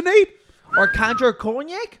and lemonade. Or Conjure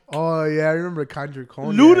Cognac Oh yeah, I remember Conjure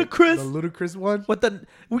Cognac. Ludicrous. The ludicrous one.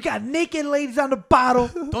 we got naked ladies on the bottle.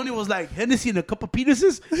 Tony was like, Hennessy and a couple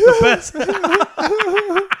penises, the best.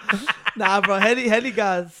 Nah, bro, Henny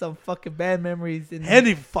got some fucking bad memories. In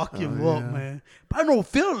Henny fuck you Oh, up, yeah. man. But I know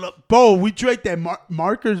Phil, bro, we drank that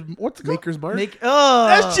Markers, what's it called? Maker's Mark.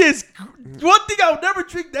 That shit's one thing I would never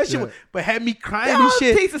drink. That shit, Yeah. but had me crying Yeah, and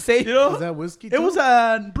shit. tastes the same. You know, Was that whiskey? it was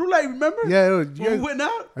Blue Light. Remember? Yeah, you When we guys, went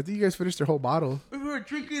out, I think you guys finished their whole bottle. we were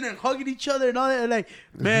drinking and hugging each other and all that. And like,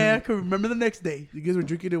 man, I can remember the next day. You guys were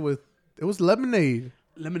drinking it with. It was lemonade.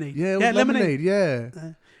 Lemonade. Yeah, it was lemonade. Yeah.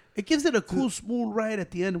 It gives it a cool, smooth ride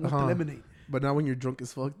at the end with the Uh-huh. lemonade. But now when you're drunk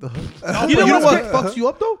as fuck, though. You know what's what fucks you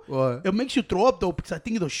up though? What? It makes you throw up though because I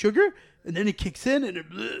think of the sugar and then it kicks in and it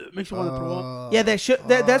makes you want to throw up. Yeah, that's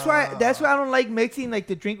why I don't like mixing like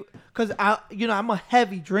the drink because I'm a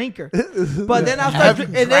heavy drinker. But then I'll start Heavy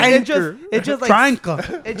and then it drinker. just like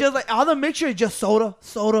Tranca. it just like all the mixture is just soda.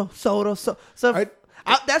 So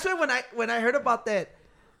I- that's why when I heard about that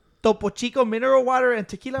Topo Chico mineral water and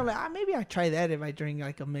tequila, I'm like, maybe I'll try that if I drink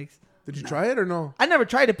like a mix. Did you try it or no? I never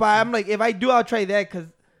tried it, but I'm like, if I do, I'll try that because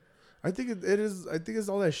I think it is. I think it's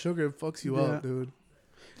all that sugar. It fucks you Yeah. up, dude.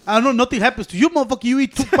 I don't know. Nothing happens to you, motherfucker. You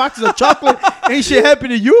eat 2 boxes of chocolate. Ain't shit happen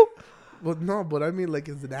to you? Well, no, but I mean, like,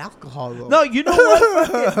 it's an alcohol though. no, you know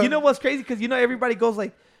what? You know what's crazy? Because everybody goes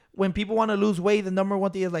like, when people want to lose weight, the number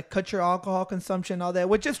one thing is like cut your alcohol consumption, all that,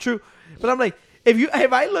 which is true. But I'm like,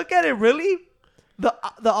 if I look at it really, the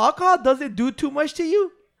alcohol doesn't do too much to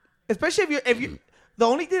you, especially if you. The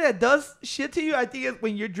only thing that does shit to you, I think, is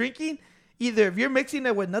when you're drinking. Either if you're mixing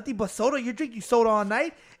it with nothing but soda, you're drinking soda all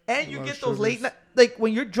night, and you lot get of those late sugars. night. Like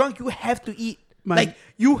when you're drunk, you have to eat. My- Like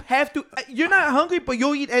you have to. You're not hungry, but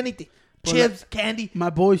you'll eat anything. But Chips, candy. My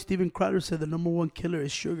boy Steven Crowder said the number one killer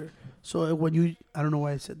is sugar. So when you, I don't know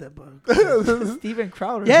why I said that, but Steven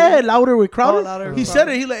Crowder. yeah, louder with Crowder. Oh, louder with He Crowder. said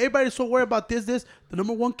it. He like everybody's so worried about this. The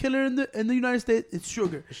number one killer in the United States, it's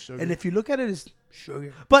sugar. sugar. And if you look at it, it's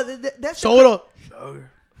sugar. But that's Soda, sugar.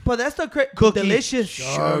 But that's the Cookie, delicious,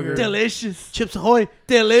 sugar. delicious, Chips Ahoy,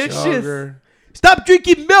 delicious. Sugar. Stop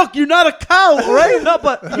drinking milk. You're not a cow, all right? No,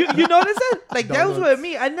 but you notice that? Like that was Donuts. with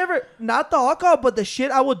me. I never, not the alcohol, but the shit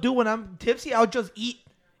I would do when I'm tipsy. I would just eat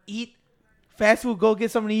fast food. Go get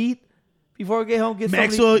something to eat. before we get home, get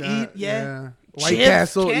Maxwell something. eat. Yeah. White Chips,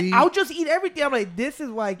 Castle eat. I'll just eat everything. I'm like, this is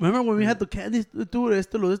like. Remember when we had the candies, dude?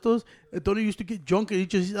 Estos. Tony used to get drunk and he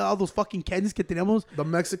just eat all those fucking candies que teníamos. The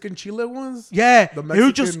Mexican Chile ones? Yeah, The he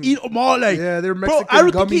would just Mexican- eat them all. Like, Yeah, they're bro,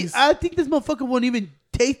 Mexican gummies. I think this motherfucker wouldn't even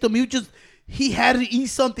taste them. He had to eat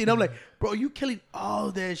something. I'm like, bro, you killing all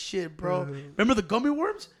that shit, bro. Remember the gummy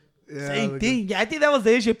worms? Yeah, Same thing. Yeah, I think that was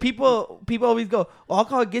the issue. People always go, well,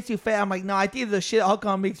 alcohol gets you fat. I'm like, no, I think the shit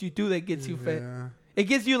alcohol makes you do that gets you fat. Yeah. It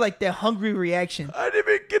gives you like that hungry reaction. I didn't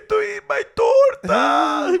even get to eat my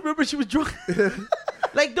torta. Remember she was drunk.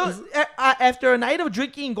 Like those after a night of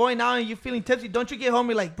drinking, going out, and you feeling tipsy, don't you get home?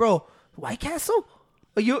 You're like, bro, White Castle?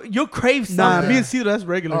 You crave something. me and Cedar, that's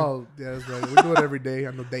regular. Oh, yeah, that's right. We do it every day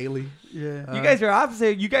on the daily. Yeah. You guys are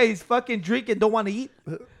opposite. You guys fucking drink and don't want to eat.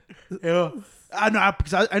 Yeah. I know,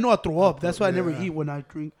 because I know I throw up. That's why I never Yeah. eat when I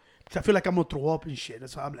drink. Because I feel like I'm going to throw up and shit.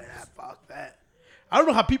 That's why I'm like, fuck that. I don't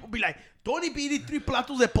know how people be like, Tony be eating 3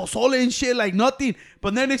 platos de pozole and shit like nothing.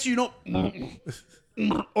 But then next you know,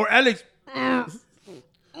 or Alex,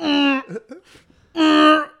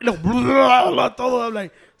 todo. I'm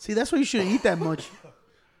like, see, that's why you shouldn't eat that much.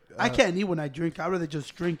 I can't eat when I drink. I'd rather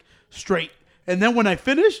just drink straight. And then when I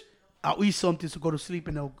finish, I'll eat something to go to sleep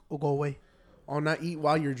and it'll go away. Oh, not eat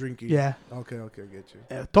while you're drinking. Yeah. Okay, I get you.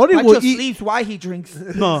 Yeah, Tony Pancho will eat. sleeps while he drinks.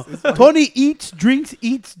 No, Tony eats, drinks,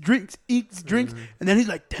 and then he's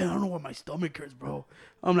like, "Damn, I don't know why my stomach hurts, bro."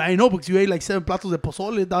 I'm like, "I know because you ate like 7 platos de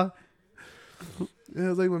pozole, dog." Yeah,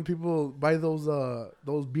 it's like when people buy those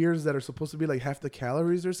beers that are supposed to be like half the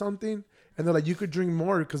calories or something, and they're like, you could drink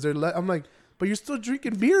more because they're. I'm like, but you're still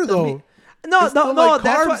drinking beer though. No, It's still like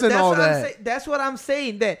carbs and all that. That's what I'm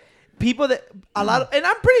saying. That people that a lot of, and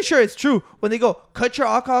I'm pretty sure it's true when they go cut your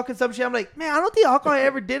alcohol consumption. I'm like, man, I don't think alcohol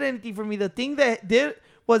ever did anything for me. The thing that did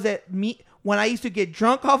was that when I used to get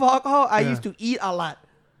drunk off alcohol, I used to eat a lot.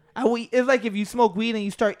 It's like if you smoke weed and you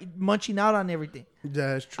start munching out on everything.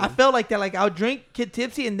 Yeah, that's true. I felt like that. Like I'll drink, get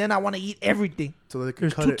tipsy, and then I want to eat everything. So they can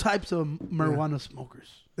There's cut 2 it. types of marijuana smokers: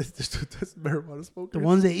 There's 2 types of marijuana smokers. the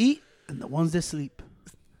ones that eat and the ones that sleep.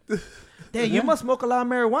 Damn, you must smoke a lot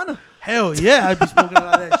of marijuana. Hell yeah, I'd be smoking a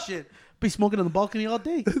lot of that shit. Be smoking on the balcony all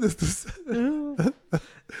day.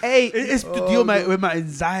 Hey, It's to deal with my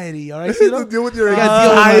anxiety. All right, It's see to deal with your I gotta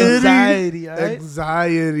deal with my anxiety. anxiety. All right.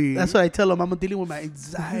 Anxiety. That's what I tell them. I'm dealing with my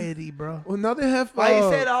anxiety, bro. Well, now they have. why you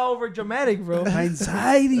say it all over dramatic, bro? My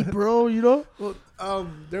anxiety, bro. You know. Well,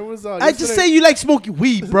 there was. I just say you like smoking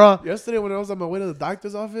weed, bro. Yesterday when I was on my way to the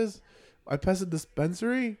doctor's office, I passed a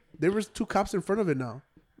dispensary. There was 2 cops in front of it now.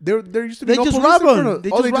 There used to be They no just police robbed in front one. of. They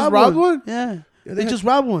They just robbed one. Yeah. Yeah, They they just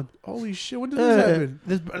robbed one. Holy shit! When did this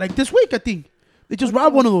happen? Like this week, I think. They just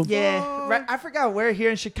robbed one of them. Yeah, right, I forgot where here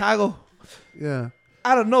in Chicago. Yeah.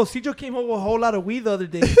 I don't know. Cedro came home with a whole lot of weed the other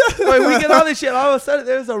day. Like, we get all this shit. All of a sudden,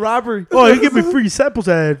 there's a robbery. Oh, he gave me free samples.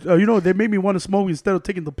 They made me want to smoke instead of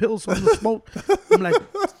taking the pills. So I'm gonna smoke. I'm like,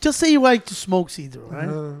 just say you like to smoke seeds,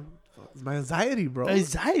 right? It's my anxiety, bro.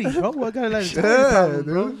 Anxiety, bro. I got a lot of anxiety Yeah, problems,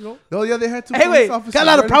 dude. bro. No, yeah, they had 2 Hey, police wait, officers. got a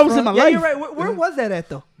lot of right problems in front. my Yeah, life. you're right. Where was that at,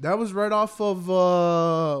 though? That was right off of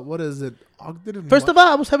what is it? Ogden and First of all,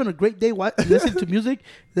 I was having a great day listening to music.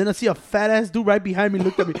 Then I see a fat ass dude right behind me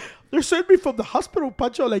looked at me. They're sending me from the hospital,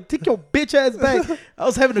 Pancho. Like, take your bitch ass back. I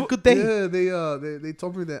was having a good day. Yeah, they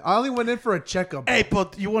told me that. I only went in for a checkup. Hey,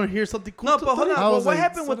 but you want to hear something cool? No, but hold on. I was What like,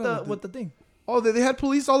 happened with son of a with the thing? Oh, they had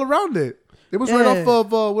police all around it. It was Yeah. right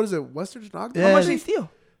off of what is it, Western Ogden? Yeah. How much they steal?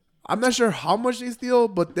 I'm not sure how much they steal,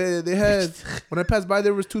 but they had when I passed by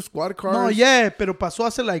there was 2 squad cars. No, yeah, pero pasó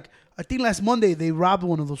hace like I think last Monday they robbed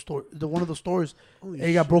one of those stores.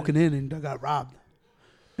 They got broken in and they got robbed.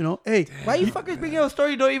 You know, hey, Why you fuckers bringing up a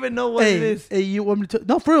story you don't even know what it hey, is? hey, you want me to?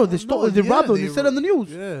 No, for real, they robbed them. They said on the news.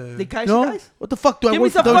 Yeah. They catch No, you guys? what the fuck do I Give me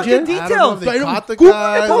work for some fucking Doja? details. I don't know if Do they I know- caught the Google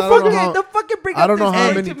guys. it, I don't know how- Don't fucking bring I up don't know this how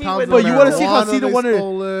thing many to me pounds when of But you want to see how marijuana Cedar they wanted?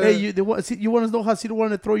 stole it. Hey, you want to know how Cedar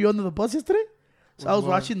wanted to throw you under the bus yesterday? So I was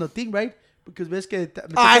watching the thing, right? Because ves que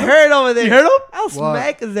I heard over there. You heard him? I'll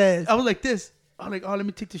smack his ass. I was like this. I'm like, oh, let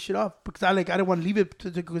me take this shit off because I didn't want to leave it to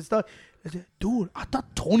good stuff. I said, dude, I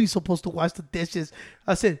thought Tony's supposed to wash the dishes.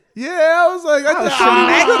 I said, Yeah, I was like, smack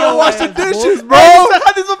I'm your gonna wash the ass, dishes, boy. bro.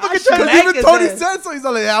 how this motherfucker trying Because smack even his Tony ass. said so. He's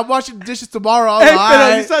like, yeah, I'm washing dishes tomorrow. I'm Hey, like, pero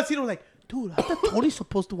you "Alright." saw Cedar like, dude, I thought Tony's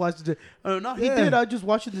supposed to wash the dishes. No, he Yeah. did. I just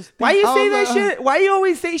watching this thing. Why you I say was that like, shit? Why you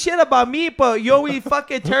always say shit about me, but you always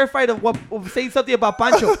fucking terrified of saying something about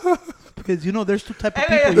Pancho? Because, there's 2 types of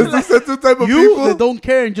Hey, people. This is the 2 type of You people that don't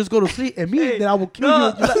care and just go to sleep. And me Hey, that I will kill no,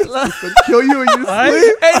 you. that kill you in your Alright?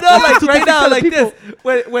 sleep. Hey, no, like Two right different now, kind of like people.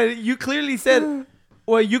 this. When you clearly said,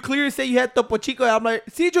 Well, you clearly say you had Topo Chico. I'm like,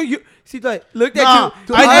 Cedro, Cedro like, looked at Nah,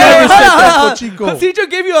 you. I never said Topo Chico. Cedro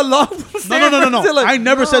gave you a long No. I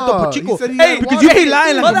never said Topo he Chico. said he Hey, had because water. you be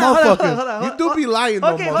lying like a motherfucker. You do be lying,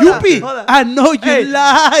 though, Okay, motherfucker. hold You on, be. hold on. I know you Hey,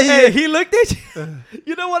 lying. Hey, he looked at you.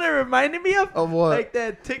 You know what it reminded me of? Of what? Like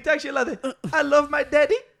that TikTok shit like that. I love my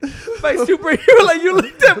daddy. My superhero. Like you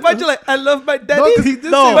looked at Pancho like, I love my daddy. No, 'cause he did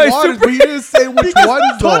my say waters, but he didn't say which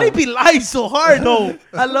ones, though. Tony be lying so hard, though.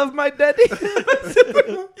 I love my daddy.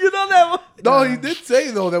 You know that one? No, he did say,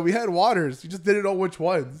 though, that we had waters. You just didn't know which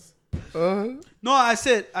ones. No, I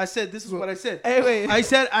said, this is what I said. Hey, wait. I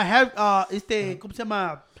said, I have, ¿cómo se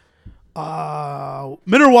llama?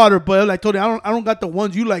 Mineral water, but like Tony, I don't got the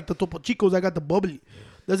ones you like, the Topo Chicos. I got the bubbly.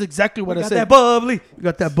 That's exactly what I Got said. that bubbly. You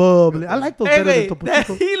got that bubbly. I like those Hey, better than wait. Topo That,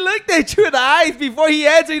 Chico. he looked at you in the eyes before he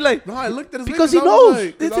answered. He like, No, I looked at his Because name he I was knows.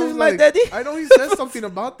 like- This 'cause I is was my daddy. I know he said something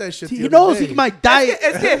about that shit. He knows he might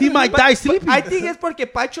die. He might die sleeping. I think it's porque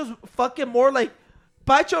Pacho's fucking more like,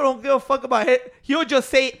 Pacho don't give a fuck about it. He'll just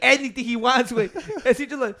say anything he wants with. And he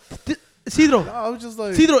just like, Cidro, I was just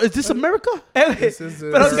like, Cidro, is this America? hey, This is,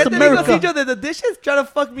 pero this ¿qué is te digo, America. Cedro, de the dishes trying to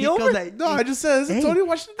fuck me over? no, I just said, Hey, Tony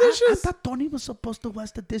wash the I dishes. thought Tony was supposed to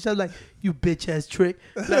wash the dish. I was like, you bitch ass trick.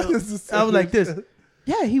 Like, This is so I was like this. weird.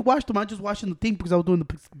 Yeah, he washed them. I just washing the thing because I was doing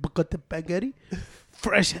the spaghetti.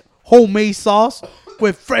 Fresh homemade sauce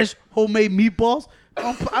with fresh homemade meatballs.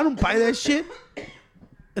 I don't buy that shit.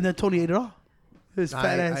 And then Tony ate it all. His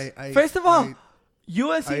fat ass. First of all,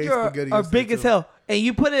 you and I ate Cedro spaghetti are yesterday, big as too. hell. And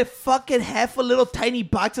you put a fucking half a little tiny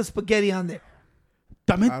box of spaghetti on there.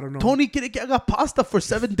 I mean, I don't know. Tony I got pasta for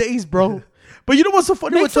 7 days, bro. But you know what's so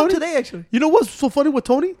funny Make with some Tony? today, actually. You know what's so funny with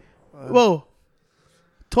Tony? Well,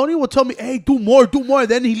 Tony will tell me, "Hey, do more."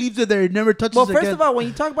 Then he leaves it there. He never touches Well, it first again. of all, when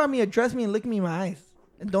you talk about me, address me and look me in my eyes.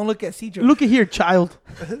 And don't look at Cedro. Look at here, child.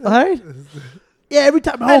 All right. Yeah, every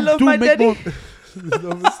time I home, love dude, my make daddy. more.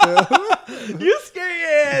 You scary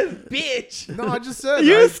ass bitch. No, I just said.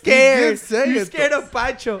 You I- he scared. did say You it, scared though. of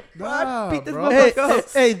Pancho. Nah, I beat this bro. Hey, motherfucker hey, up.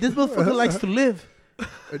 hey, this motherfucker likes to live.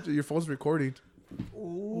 Your phone's recording.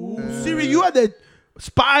 Siri, you had that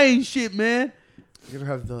spying shit, man. You're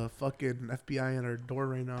gonna have the fucking FBI at our door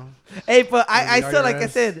right now. Hey, but I The still, like I IRS.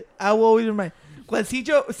 said, I will always remind. When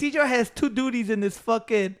Cedro has two duties in this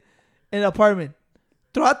fucking apartment.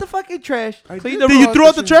 Throw out the fucking trash. I Clean did the Did room. you throw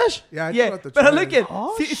out the trash? Yeah, I Yeah, threw out the but trash. look at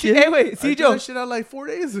Oh, hey, shit. wait, I threw Cedro. that shit out like 4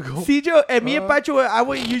 days ago. Cedro and me and Pancho, I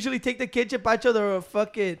would usually take the kitchen, Pancho, the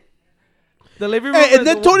fucking the living room. Hey, and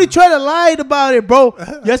then the- Tony tried to lie about it, bro.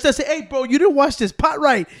 Yes, I said, "Hey, bro, you didn't wash this pot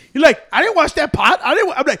right." You're like, "I didn't wash that pot. I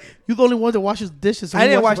didn't." I'm like, "You the only one that washes dishes." So I who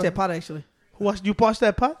didn't washes wash that pot actually. Who washed? You washed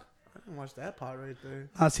that pot? I didn't watch that part right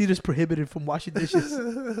there. Cedar's prohibited from washing dishes.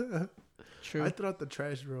 True. I threw out the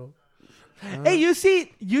trash, bro. Hey, you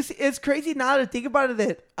see, it's crazy now to think about it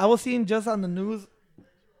that I was seeing just on the news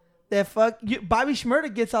that Bobby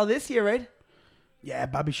Shmurda gets all this year, right? Yeah,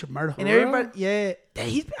 Bobby Shmurda. And everybody, yeah.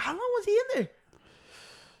 Damn, how long was he in there?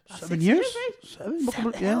 7 6 years? right? 7?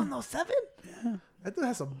 Seven? Hell no, 7. That dude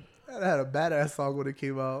had a badass song when it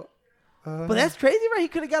came out. But that's crazy, right? He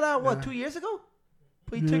could have got out, what, 2 years ago?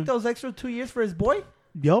 But he took those extra 2 years for his boy?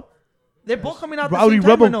 Yup. They're both coming out Rowdy the same time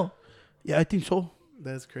Rebel. or no? Yeah, I think so.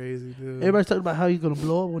 That's crazy, dude. Everybody's talking about how he's gonna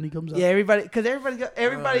blow up when he comes out. Yeah, because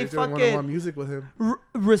everybody He's doing fucking one-on-one music with him.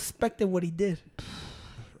 respected what he did. I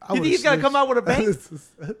You think would've he's gonna snitched. come out with a bang?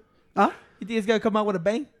 Huh? You think he's gonna come out with a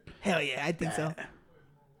bang? Hell yeah, I think so.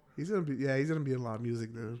 He's gonna be in a lot of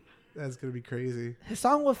music, dude. That's gonna be crazy. His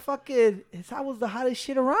song was the hottest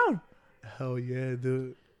shit around. Hell yeah,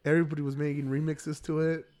 dude. Everybody was making remixes to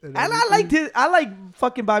it. And I everything. like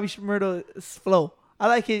fucking Bobby Shmurda's flow. I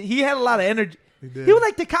like it. He had a lot of energy. He did. He was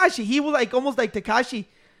like Tekashi. He was like almost like Tekashi.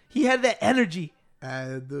 He had that energy.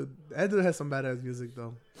 Dude, that dude has some badass music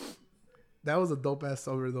though. That was a dope ass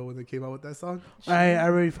summer though when they came out with that song. I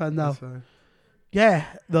already found out. That's fine. Yeah,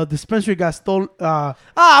 the dispensary got stolen. What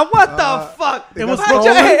the fuck? It was Hey,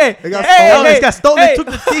 stolen? hey, It got hey, stolen? hey, It got stolen. hey. They took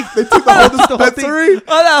the thing. They took the whole dispensary. Hold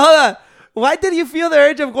on. Why did you feel the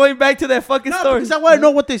urge of going back to that fucking No, store? because I want to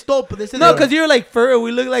know what they stole. But they said No, they- because you were like, for real,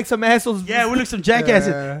 we look like some assholes. yeah, we look some jackasses.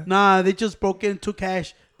 Yeah. Nah, they just broke in, took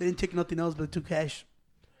cash. They didn't take nothing else but took cash.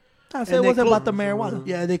 I said And it they wasn't closed- about the marijuana.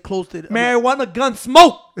 Yeah, they closed it. Marijuana gun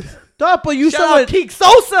smoke. Duh, but you Shout saw out it. Keek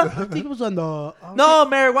Sosa. I think it was on the. No,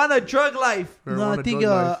 marijuana drug life. No, I Marijuana think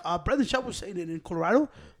drug life. Brother Shop was saying it in Colorado.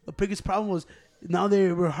 The biggest problem was now they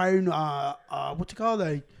were hiring what's it called,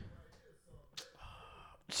 like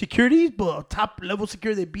securities, but top level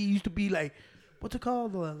security. Used to be like what's it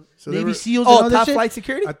called, So they Navy were- SEAls. and all that Top shit. flight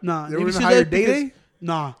security? Nah, They were Navy gonna SEAls. hire because- Day-Day?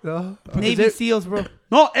 Nah, No. Navy they- SEAls, bro.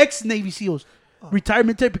 no ex Navy SEAls,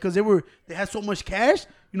 retirement type because they had so much cash.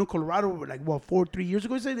 Colorado, like 3 years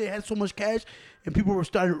ago, they had so much cash, and people were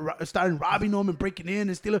starting robbing them and breaking in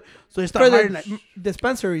and stealing. So they started hiring like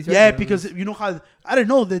dispensaries. Right? Yeah, because you know how I didn't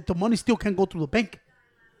know that the money still can't go through the bank.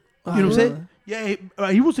 You know what I'm saying?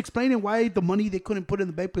 Yeah, he was explaining why the money they couldn't put in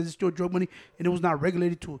the bank because it's still drug money and it was not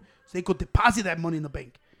regulated so they could deposit that money in the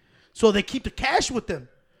bank. So they keep the cash with them.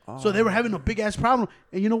 So they were having a big ass problem.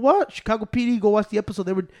 And you know what? Chicago PD, go watch the episode.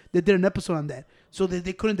 They did an episode on that. So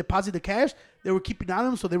they couldn't deposit the cash. They were keeping on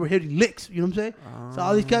them, so they were hitting licks. You know what I'm saying? So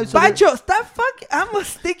all these guys. So Pancho, stop fucking. I'm gonna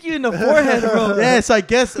stick you in the forehead, bro. Yes, I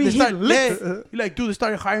guess We they hit started licks. they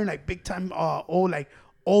started hiring like big time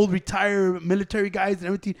old retired military guys and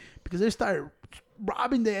everything because they started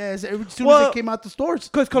robbing their ass as soon as they came out the stores.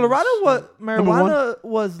 Because Colorado marijuana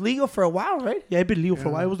was legal for a while, right? Yeah, it been legal for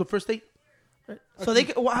a while. It was the first state. So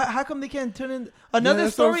how come they can't turn in another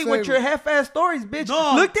that's what I'm story with saying. your half-ass stories, bitch?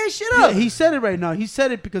 No. Look that shit Yeah, up. he said it right now. He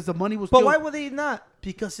said it because the money was. But still, why would they not?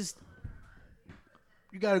 Because it's.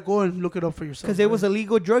 You gotta go and look it up for yourself. Because it was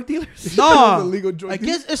illegal drug dealers. No, illegal drug I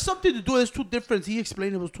guess it's something to do. There's two different. He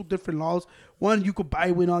explained it was two different laws. One, you could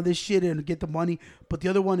buy with all this shit and get the money, but the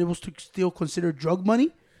other one, it was to still consider drug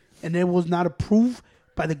money, and it was not approved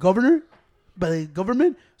by the government.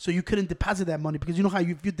 So you couldn't deposit that money because you know how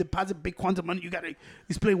if you deposit big quantum of money, you gotta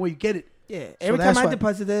explain where you get it. Yeah. So Every time that's I why-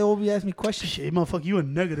 deposit, they always ask me questions. Shit, motherfucker, you a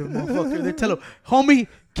negative motherfucker. They tell him, homie,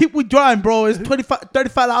 keep withdrawing, bro. It's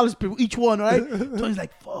 $35 per each one, right? Tony's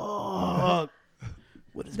like, fuck.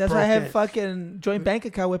 What is That's why I have broke fucking joint bank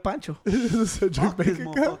account with Pancho. It's a at? joint Fuck this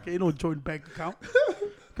bank account. motherfucker. Ain't no joint bank account.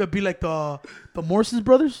 Could be like the Morrison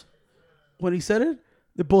brothers when he said it.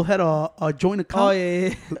 They both had a joint account. Oh, yeah.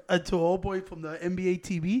 To an old boy from the NBA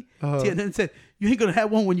TV. Uh-huh. TNN said, you ain't going to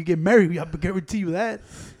have one when you get married. I guarantee you that.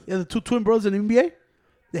 Yeah, the two twin brothers in the NBA,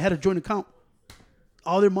 they had a joint account.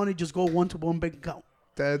 All their money just go one to one bank account.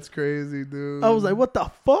 That's crazy, dude. I was like, what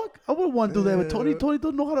the fuck? I wouldn't want to do that with Tony. Tony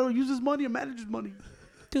don't know how to use his money and manage his money.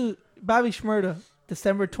 Dude, Bobby Shmurda,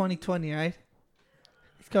 December 2020, right?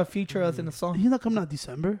 He's going to feature us in a song. He's not coming out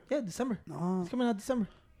December. Yeah, December. No, It's coming out December.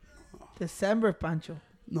 December, Pancho.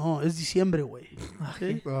 no, it's Diciembre, way.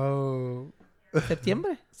 Okay. Oh,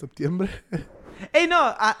 Septiembre? Septiembre. Hey,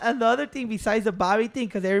 no, and the other thing besides the Bobby thing,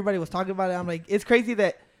 because everybody was talking about it, I'm like, it's crazy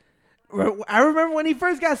that I remember when he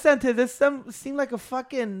first got sentenced, this seemed like a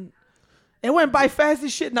fucking, it went by fast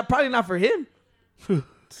as shit. Probably not for him. Not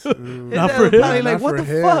for Probably him. like, Not what for the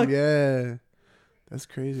him, fuck? Yeah, that's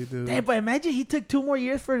crazy, dude. Damn, but imagine he took 2 more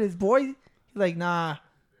years for this boy. He's like, nah,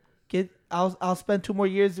 I'll spend 2 more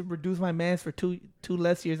years to reduce my man's for two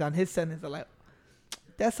less years on his sentence. I'm like,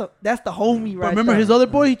 that's the homie, right? Remember there. his other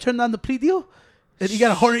boy? He turned down the plea deal, and he got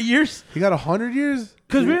 100 years. He got 100 years.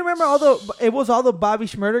 Because we remember it was all the Bobby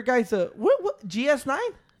Shmurda guys. What GS9?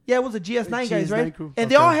 Yeah, it was a GS9 guys, GS9 right? crew. And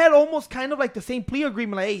they all had almost kind of like the same plea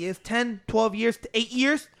agreement. Like, hey, it's 10, 12 years to 8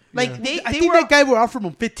 years. Like I think that guy were offering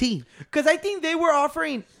him 15. because I think they were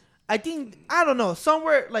offering. I don't know,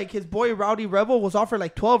 somewhere like his boy Rowdy Rebel was offered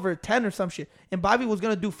like 12 or 10 or some shit, and Bobby was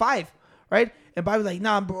gonna do 5, right? And Bobby was like,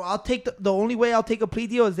 nah, bro, I'll take the only way I'll take a plea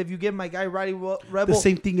deal is if you give my guy Rowdy Rebel The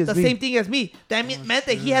same thing as me. same thing as me. That meant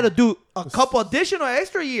that he had to do a couple additional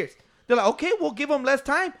extra years. They're like, okay, we'll give him less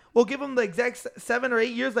time. We'll give him the exact 7 or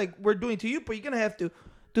 8 years like we're doing to you, but you're gonna have to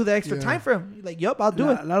do the extra time for him. You're like, yup, I'll do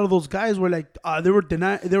A it. lot of those guys were like, they were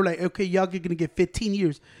denying. They were like, okay, y'all gonna get 15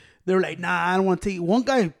 years. They were like, nah, I don't want to take it. One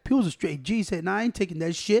guy, he was a straight G. He said, nah, I ain't taking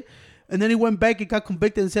that shit. And then he went back and got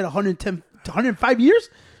convicted and said 110 to 105 years.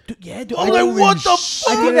 Dude, yeah, dude. I'm like, what the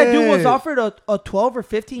fuck? I think that dude was Shit. offered a 12 or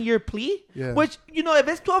 15 year plea, Yeah. which, you know, if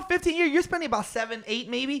it's 12, 15 year, you're spending about 7, 8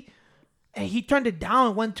 maybe. And he turned it down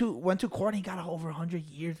and went to court and he got over 100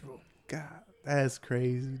 years, bro. God, that's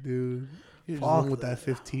crazy, dude. You're just Fuck going with that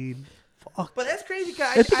 15. Fuck. But that's crazy,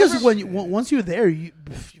 guys. It's because once you're there,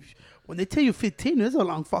 when they tell you 15, it's a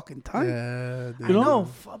long fucking time. Yeah, dude. I know,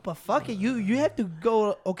 but fuck it. You have to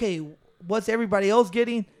go, okay, what's everybody else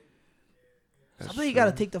getting? Somebody you got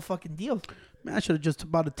to take the fucking deal. Man, I should have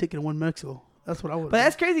just bought a ticket and went to Mexico. That's what I would. But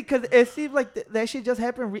that's crazy because it seemed like that shit just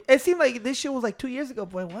happened. It seemed like this shit was like 2 years ago,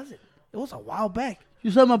 but it wasn't. It was a while back.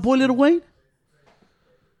 You saw my boy Little Wayne?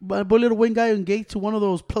 My boy Little Wayne got engaged to one of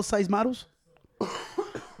those plus size models.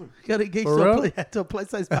 Got engaged For to real? a plus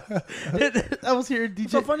size model. I was hearing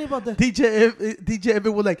What's so DJ. funny about that? DJ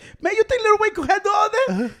Evan was like, man, you think Little Wayne could handle all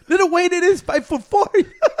that? Little Wayne, it is 5'4".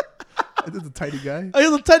 This is a tiny guy. I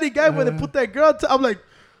was a tiny guy when they put that girl. I'm like,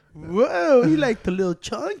 whoa, he like the little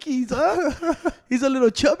chunkies, huh? He's a little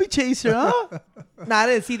chubby chaser, huh? Nah, I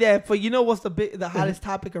didn't see that. But you know what's the hottest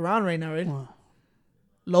topic around right now, right? What?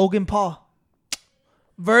 Logan Paul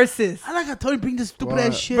versus. I like how Tony bring this stupid What?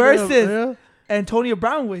 ass shit. Versus. Up, Antonio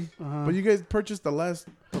Brown way. But you guys purchased the last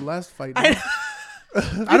fight. I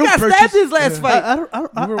no? you got stabbed his last fight. I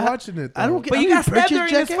You were watching it. I don't though. get. But you got stabbed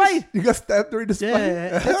during this fight. You got stabbed during this fight.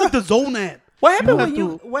 Yeah, that's like the zone ad. What happened have when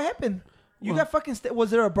you? to- What happened? You got fucking. Was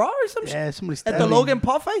there a brawl or some shit Yeah, somebody at stabbed the me. Logan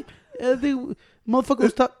Paul fight? Yeah,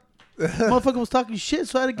 motherfucker was talking shit,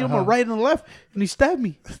 so I had to give him a right and a left, and he stabbed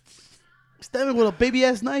me. Stabbed me with a baby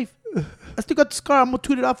ass knife. I still got the scar. I'm gonna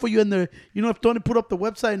tweet it out for you. And if Tony put up the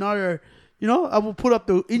website and all your, I will put up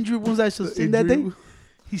the injury wounds I should seen that day.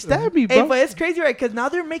 He stabbed me, bro. Hey, but it's crazy, right? Because now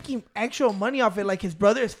they're making actual money off it. Like his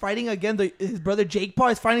brother is fighting again. His brother Jake Paul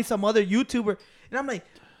is fighting some other YouTuber, and I'm like,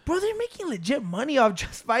 bro, they're making legit money off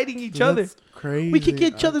just fighting each other. That's crazy. We could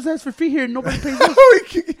get each other's ass for free here, and nobody pays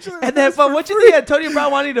us. And then, but what you think Antonio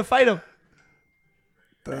Brown wanting to fight him?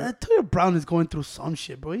 Antonio Brown is going through some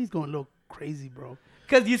shit, bro. He's going a little crazy, bro.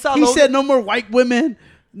 Because you saw He Logan. said no more white women.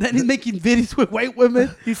 Then he's making videos with white women.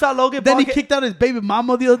 You saw Logan. Then Paul he kicked out his baby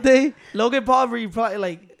mama the other day. Logan Paul replied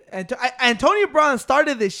like Antonio Brown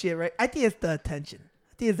started this shit, right? I think it's the attention.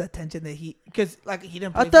 I think it's the attention that he because like he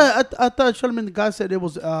didn't. I thought Charlamagne the guy said it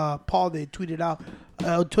was Paul. They tweeted out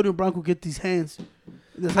Antonio Brown could get these hands.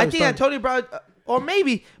 That's how I it think started. Antonio Brown, or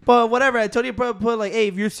maybe, but whatever. Antonio Brown put like, "Hey,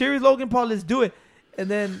 if you're serious, Logan Paul, let's do it." And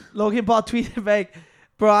then Logan Paul tweeted back,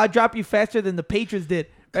 "Bro, I'll drop you faster than the Patriots did."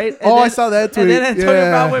 Right? And I saw that tweet. And then Antonio Yeah.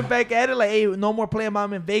 Brown went back at it like, "Hey, no more playing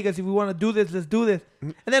mom in Vegas. If we want to do this, let's do this."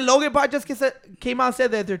 And then Logan Paul just came out and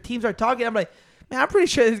said that their teams are talking. I'm like, man, I'm pretty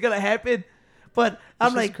sure this is gonna happen. But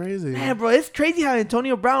I'm This is like, crazy. man, bro, it's crazy how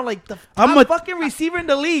Antonio Brown, like the I'm top a- fucking receiver in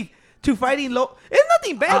the league, to fighting low. It's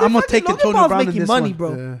nothing bad. I'm gonna Fucking take Logan Antonio Paul's Brown in making this money, one. bro.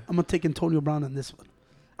 Yeah. I'm gonna take Antonio Brown on this one.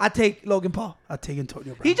 I take Logan Paul. I'll take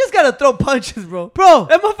Antonio Brown. He just gotta throw punches, bro. Bro.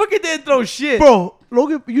 That motherfucker didn't throw shit. Bro,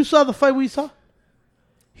 Logan, you saw the fight we saw?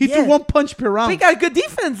 He Yeah. threw one punch per round. He got good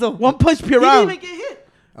defense though. One punch per He didn't round. even get hit.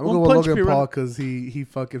 I'm One going with punch Logan per Paul round. because he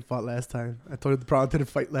fucking fought last time. I told you the Brown didn't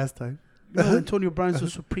fight last time. Antonio Brown is a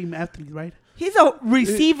supreme athlete, right? He's a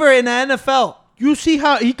receiver in the NFL. You see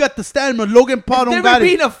how he got the stamina. Logan Paul don't Never got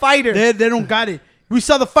being it. a fighter. They don't got it. We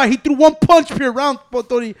saw the fight. He threw one punch per round,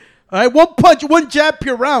 Tony. All right, one punch, one jab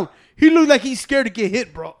per round. He looked like he's scared to get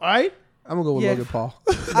hit, bro. All right? I'm gonna go with Yeah. Logan Paul.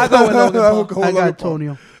 I go with Logan Paul. I'm gonna go with I got Logan Paul.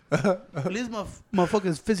 Antonio. At least my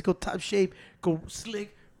motherfucker's physical top shape, go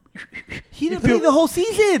slick. He didn't play the whole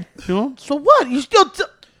season. You know? So what? You still...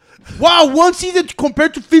 wow, one season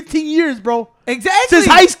compared to 15 years, bro. Exactly. Since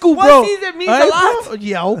high school, One bro. season means All a right, lot. bro?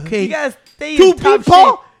 Yeah, okay. You gotta stay To in top beat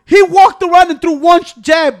Paul, shape. he walked around and threw one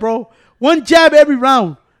jab, bro. One jab every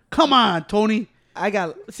round. Come on, Tony. I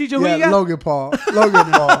got CJ. Who Yeah, you got? Logan Paul.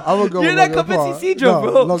 Logan Paul. I'm gonna go You're with not Logan Paul. convincing Cedro,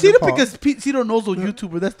 bro. Logan See, Paul. because Cedro knows on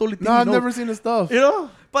YouTuber. That's the only thing No, he I've knows. never seen his stuff. You know?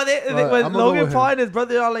 But Right, when I'm gonna go Logan with Paul him. and his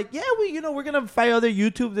brother are like, yeah, we're gonna fight other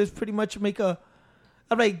YouTube. There's pretty much make a.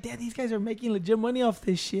 I'm like, damn, these guys are making legit money off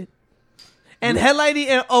this shit, and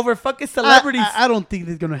headlining over fucking celebrities. I don't think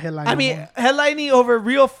they're gonna headline. I no mean, more. headlining over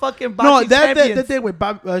real fucking no, boxing that champions. day with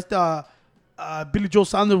Billy Joe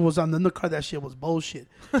Saunders was on the undercard. That shit was bullshit.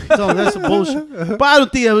 So that's some bullshit. But I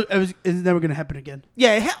don't think it's never gonna happen again.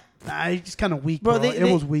 Yeah, hell, Nah, it's just kind of weak, bro. bro. It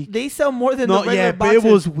was weak. They sell more than No, the regular yeah, but boxers.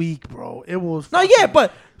 it was weak, bro. It was. No, fucking- yeah,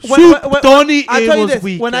 but Tony, I'll it tell you was this: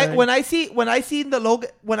 weak. when man.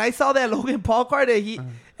 I saw that Logan Paul card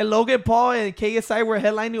and Logan Paul and KSI were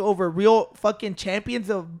headlining over real fucking champions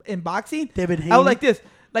in boxing, Devin I was Haney. like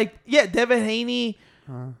this, Devin Haney,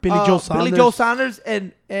 Billy Joe Saunders,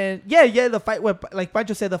 and the fight like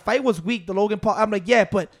Pancho said, the fight was weak. The Logan Paul, I'm like, yeah,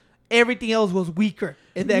 but everything else was weaker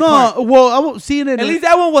in that card. No, well, I was seeing it. At least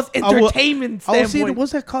that one was I entertainment was seeing. standpoint.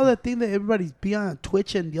 What's that called? That thing that everybody's be on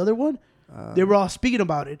Twitch and the other one. They were all speaking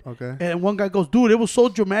about it. Okay. And one guy goes, dude, it was so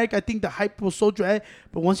dramatic. I think the hype was so dramatic.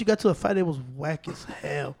 But once you got to the fight, it was whack as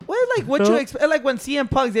hell. Well, like what you expect? Like when CM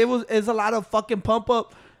Punk, it's a lot of fucking pump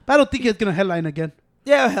up. But I don't think it's going to headline again.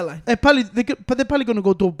 Yeah, headline. But they're probably going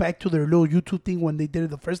to go back to their little YouTube thing when they did it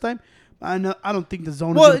the first time. I don't think the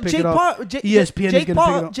zone is Well, going to pick Jake it up. Paul, ESPN is going to pick it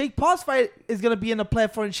up. Jake Paul's fight is gonna be in the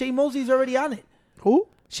platform. Shane Mosley's already on it. Who?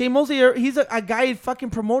 Shane Mosley, he's a guy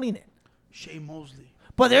fucking promoting it. Shay Mosley.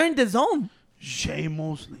 But they're in the zone. Shay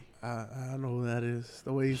Mosley. I don't know who that is.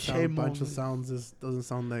 The way he Shame bunch on of me. sounds doesn't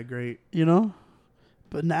sound that great. You know?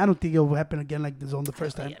 But nah, I don't think it will happen again like the zone the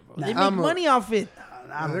first time. Nah, They make money off it.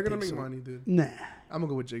 I don't They're gonna think make so. money, dude. Nah. I'm gonna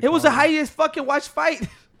go with Jake. It was Paul. the highest fucking watched fight.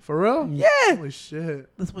 For real? Yeah. Holy shit.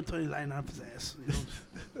 That's what Tony lining off his ass.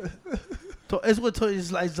 You know? That's what Tony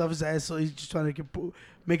just lights off his ass, so he's just trying to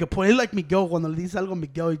make a point. He like Miguel, when the least algo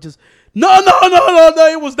Miguel, he just, no,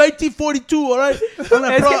 it was 1942, all right? I'm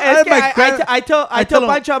like, bro, I tell tell him-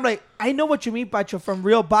 Pancho, I'm like, I know what you mean, Pancho, from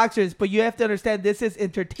real boxers, but you have to understand this is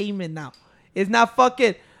entertainment now. It's not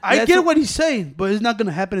fucking I That's get what- what he's saying, but it's not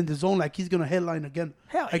gonna happen in the zone. Like he's gonna headline again.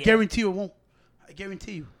 Hell I yeah. guarantee you it won't. I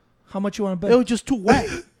guarantee you. How much you want to It bet? was just too whack.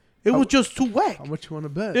 It was just too whack. How much you want to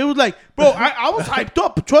bet? It was like, bro, I was hyped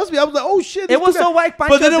up. Trust me, I was like, oh shit. It this was two so guys- whack. But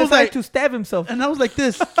Pancho then it was decided like, to stab himself. and I was like,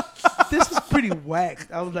 this is pretty whack.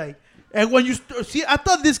 I was like, and when you see, I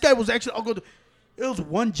thought this guy was actually. I'll go. It was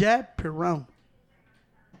one jab per round.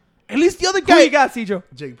 At least the other Who guy, you got, Cedro?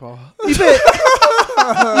 Jake Paul. even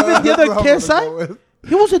the other That's what I'm KSI, gonna go with.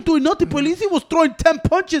 he wasn't doing nothing. But at least he was throwing 10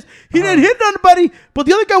 punches. He didn't hit anybody. But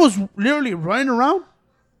the other guy was literally running around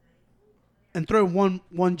and throwing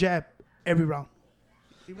one jab every round.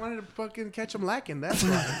 He wanted to fucking catch him lacking. That's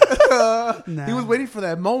why. Nah. He was waiting for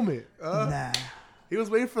that moment. Nah. He was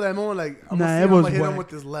waiting for that moment. Like, I'm Nah, gonna it see him, was I'm gonna hit him whack. with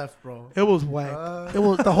his left, bro. It was whack. It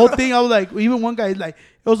was the whole thing. I was like, even one guy like,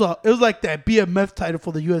 it was like that BMF title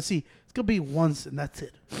for the UFC. It's gonna be once and that's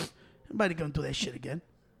it. Nobody gonna do that shit again.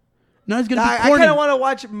 Now it's gonna I be corny. kind of want to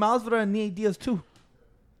watch Masvidal and Nate Diaz too.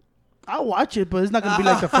 I'll watch it, but it's not gonna be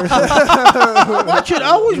like the first one. I'll watch it. I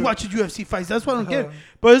always watch UFC fights. That's what I don't get.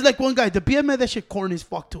 But it's like one guy, the BMF, that shit corny as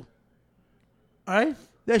fuck too. All right,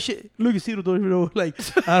 that shit. Look at Ciro, don't even know. Like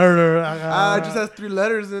I don't know. It just has 3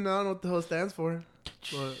 letters and I don't know what the hell it stands for.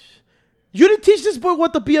 But, You didn't teach this boy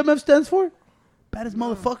what the BMF stands for? Baddest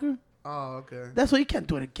motherfucker. oh, okay. That's why you can't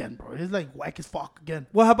do it again, bro. It's like whack as fuck again.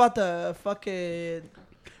 Well, how about the fucking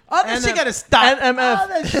Oh, that NF shit gotta stop. NMF? Oh,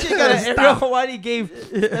 that shit gotta Ariel stop. Hawani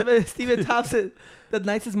gave Steven Thompson the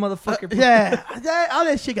nicest motherfucker. bro. Yeah, all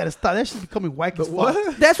that shit gotta stop. That shit's becoming whack as fuck.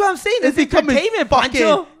 What? That's what I'm saying. It's entertainment,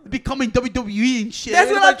 Pancho. becoming WWE and shit.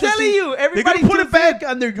 That's what I'm Everybody just telling see- you. They're Everybody gonna put tunes it back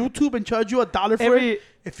on their YouTube and charge you $1 for Every- it.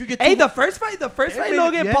 If you get Hey, too- the first fight, Every-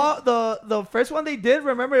 Logan yeah. Paul, the first one they did.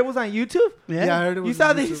 Remember, it was on YouTube. yeah, I heard it was You saw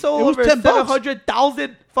on they YouTube. sold It was over $10.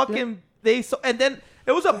 700,000 fucking. They sold, and then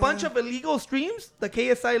it was a bunch of illegal streams. The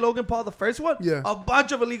KSI Logan Paul, the first one, Yeah. a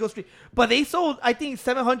bunch of illegal streams. But they sold, I think,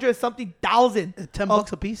 700 something thousand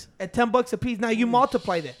 $10 a piece. at $10 a piece. Now you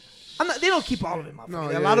multiply that. They don't keep all of it, motherfucker. No,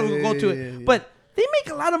 a yeah, lot of them yeah, go to yeah, it, yeah. but they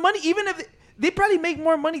make a lot of money. Even if they probably make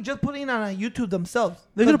more money just putting it on YouTube themselves.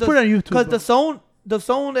 They're gonna put it on YouTube, because bro. the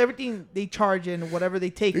zone, everything they charge and whatever they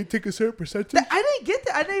take. They take a certain percentage. I didn't get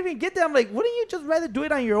that. I didn't even get that. I'm like, wouldn't you just rather do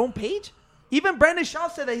it on your own page? Even Brandon Shaw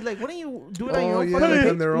said that. He's like, wouldn't you do it on your Oh, own yeah, fucking like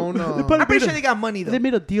page? on their own. They put I'm pretty made sure a- they got money though. They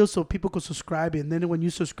made a deal so people could subscribe, and then when you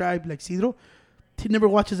subscribe, like Cedro, he never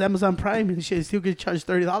watches Amazon Prime and shit. Still get charged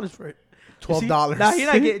 $30 for it. $12. Nah, he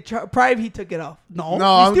not getting Prime. He took it off. No, No,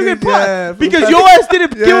 he I'm still get getting- yeah, part for the because fact- your ass didn't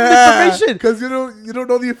give him the information. Because you don't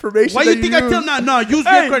know the information. Why that you think I use. tell no? Use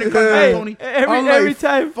Hey, your credit card, hey, Tony. Every I'm like, every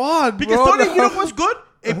time. Fuck, Because bro, Tony, you know what's good?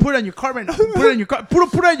 Hey, put it on your car right now. Put it on your car. Put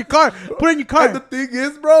it on your car. Put it on your And the car. thing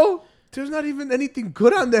is, bro, there's not even anything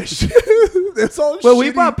good on that shit. It's all Well, we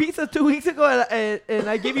shitty. bought pizza 2 weeks ago, and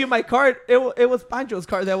I gave you my card. It was Pancho's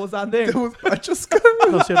card that was on there. It was I just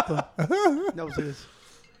No, cierto. That was his.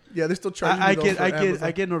 yeah, they're still charging. I me though get for Amazon.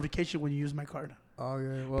 I get notification when you use my card. Oh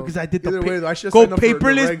yeah, well, Because I did the either pa- way, though, I should go sign up for the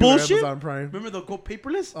paperless regular bullshit. Amazon Prime. Remember the go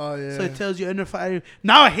paperless? Oh yeah. So it tells you NFI.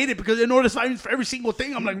 Now I hate it because it notifies for every single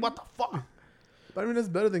thing. I'm like, what the fuck? But I mean, that's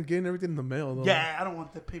better than getting everything in the mail, though. Yeah, I don't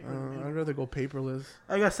want the paper. I'd rather go paperless.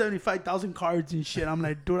 I got 75,000 cards and shit. I'm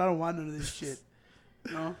like, dude, I don't want none of this shit.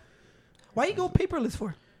 No. Why you go paperless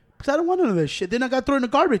for? Because I don't want none of this shit. Then I got thrown in the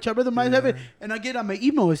garbage. I'd rather might have it. And I get on my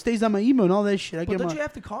email. It stays on my email and all that shit. I But get don't my, you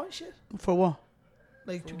have to call and shit? for what?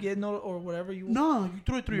 Like to get no or whatever you. No, you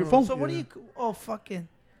throw it through your No. phone. So what do Yeah. you? Oh fucking.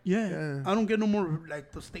 Yeah. Yeah. I don't get no more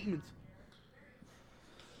like the statements.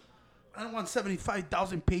 I don't want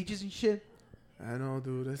 75,000 pages and shit. I know,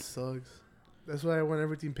 dude. That sucks. That's why I want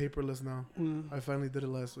everything paperless now. Mm. I finally did it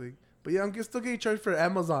last week. But yeah, I'm still getting charged for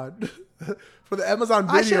Amazon. For the Amazon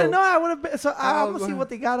video. I should have known. I would have been. So I'm was gonna see like- what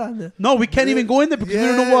they got on there. No, we can't even go in there because we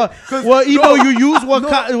don't know Yeah, what 'cause- email no, you use, what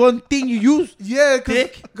no. one thing you use. Yeah,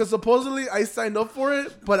 Dick. because supposedly I signed up for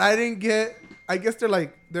it, but I didn't get. I guess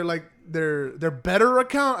their better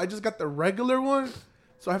account. I just got the regular one,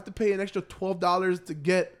 so I have to pay an extra $12 to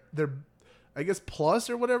get their, I guess Plus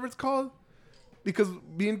or whatever it's called. Because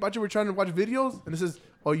me and Bacha were trying to watch videos, and it says,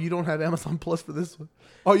 "Oh, you don't have Amazon Plus for this one.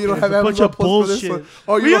 Oh, you don't It's have a bunch Amazon of Plus for this bullshit. one.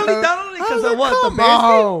 Oh, you We don't only have." downloaded it I 'cause was of like, what, the come Bears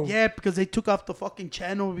on. Yeah, because they took off the fucking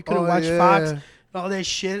channel. We couldn't Oh, watch yeah. Fox and all that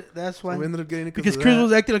shit. That's why. So we ended up getting it Because of Chris that.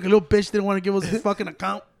 was acting like a little bitch, didn't want to give us his fucking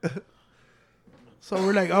account. So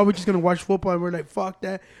we're like, oh, we're just gonna watch football. And we're like, fuck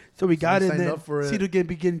that. So we got we it. signed Then up for it. Cedar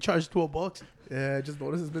be getting charged $12 Yeah, I just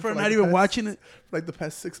noticed it's been for like not the even past- watching it. like the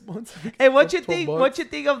past 6 months. Hey, what you 12 think? bucks. What you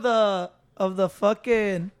think of the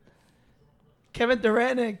fucking Kevin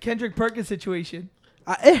Durant and Kendrick Perkins situation?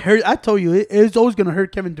 It hurt. I told you, it's always gonna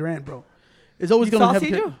hurt Kevin Durant, bro. It's always You gonna saw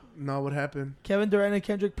have. CJ? No, what happened? Kevin Durant and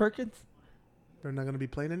Kendrick Perkins. They're not gonna be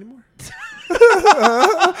playing anymore.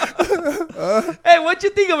 Hey, what you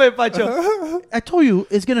think of it, Pacho? I told you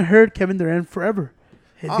it's gonna hurt Kevin Durant forever.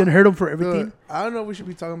 It's gonna hurt him for everything. Dude, I don't know if we should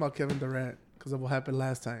be talking about Kevin Durant because of what happened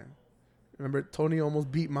last time. Remember, Tony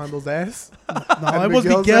almost beat Mondo's ass? No, And it was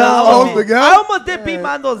Miguel's Miguel. ass. Oh, it was Miguel? I almost did beat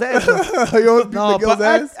Mando's ass. He almost beat No, Miguel's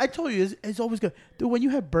but ass? I told you, it's always good. Dude, when you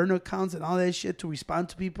have burner accounts and all that shit to respond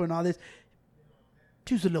to people and all this,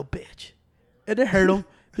 dude's a little bitch. And it hurt him,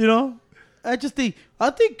 you know? I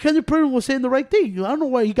think Kendrick Perkins was saying the right thing. I don't know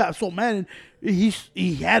why he got so mad and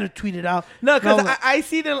he had to tweet it out. No, because And I was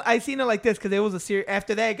like, I seen it like this because it was a series.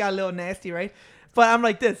 After that, it got a little nasty, right? But I'm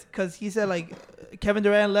like this because he said like Kevin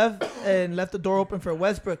Durant left the door open for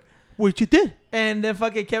Westbrook, what you did? and then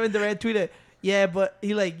fucking Kevin Durant tweeted, yeah, but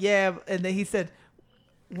he like yeah, and then he said,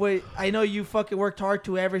 wait, I know you fucking worked hard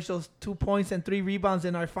to average those 2 points and 3 rebounds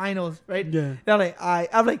in our finals, right? Yeah. And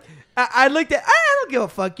I'm like I looked at I don't give a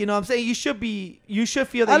fuck, you know what I'm saying? You should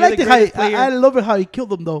feel that I you're like the it how greatest player. I love it how he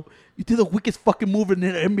killed him though. You did the weakest fucking move in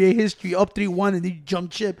NBA history, up 3-1, and then you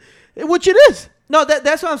jump ship, which it is. No,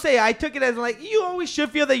 that's what I'm saying. I took it as like you always should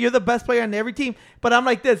feel that you're the best player on every team. But I'm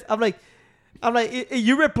like this. I'm like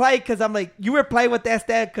you reply because I'm like you reply with that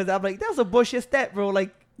stat because I'm like that's a bullshit stat, bro.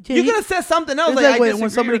 Like Yeah, you're gonna say something else. It's Like, like I when disagree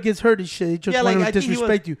somebody with- gets hurt and shit, he just Yeah, want like, I to think he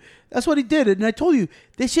disrespect you. That's what he did, and I told you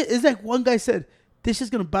this shit is like one guy said. This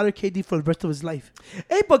is gonna bother KD for the rest of his life.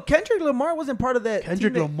 Hey, but Kendrick Lamar wasn't part of that.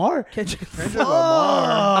 Kendrick team that- Lamar. Kendrick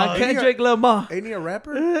Lamar. Kendrick Lamar. Ain't he a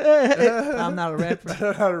rapper? I'm not a rapper.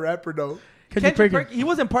 Not a rapper, though. Kendrick Kendrick Perkins. Perkins, he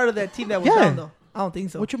wasn't part of that team that was Yeah. down though. I don't think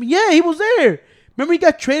so. What you mean? Yeah, he was there. Remember he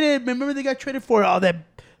got traded. Remember they got traded for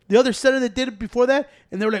the other center that did it before that,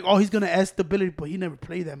 and they were like, "Oh, he's gonna add stability," but he never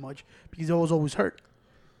played that much because he was always hurt.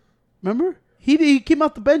 Remember? He came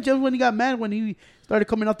off the bench. That was when he got mad when he started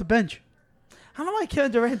coming off the bench. I don't know why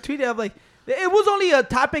Kevin Durant tweeted. I'm like, it was only a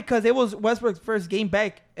topic because it was Westbrook's first game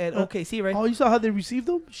back at OKC, right? Oh, you saw how they received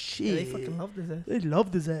him? Shit, Yeah, they fucking loved his ass. They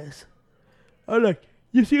loved his ass. I'm like,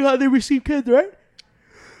 you see how they received kids, right?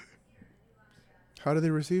 How did they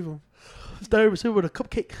receive him? Started receiving with a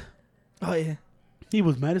cupcake. Oh yeah. He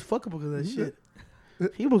was mad as fuck because of that shit.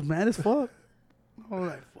 He was mad as fuck. I'm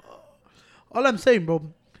like, fuck. All I'm saying, bro,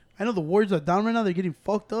 I know the Warriors are down right now. They're getting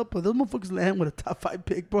fucked up, but those motherfuckers land with a top 5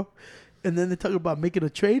 pick, bro. And then they talk about making a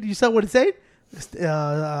trade. You saw what it said?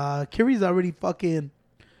 Kyrie's already talking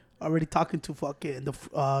to fucking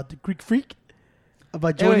the Greek Freak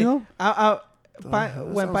about joining them. When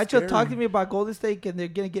sounds Pacho scary. talked to me about Golden State and they're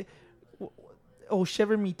gonna get, oh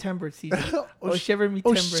shiver me timbers, CJ. Oh shiver me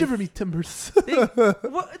Oh, timbers. shiver me timbers.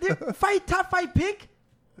 What? Top 5 pick?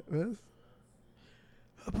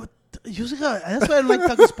 But usually, that's why I like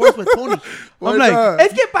talking sports with Tony. Why I'm like, not?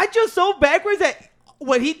 It's get Pacho so backwards that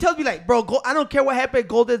when he tells me like, bro, I don't care what happened,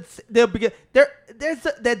 Golden, they'll begin.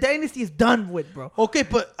 That dynasty is done with, bro. okay,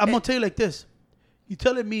 but I'm gonna tell you like this: you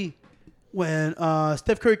telling me when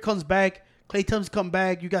Steph Curry comes back, Klay Thompson come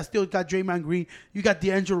back, you still got Draymond Green, you got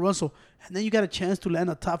D'Angelo Russell, and then you got a chance to land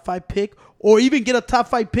a top 5 pick, or even get a top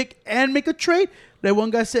 5 pick and make a trade. Like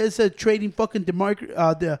one guy said trading fucking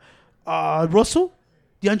Russell,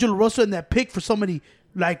 D'Angelo Russell, and that pick for somebody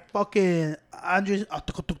like fucking Andre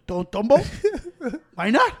Tombo. Why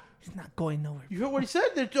not? He's not going nowhere. You heard what he said?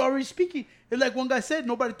 They're already speaking. It's like one guy said,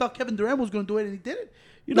 nobody thought Kevin Durant was going to do it, and he did it.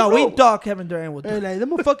 You No, know, we thought Kevin Durant would do Hey, it. like, the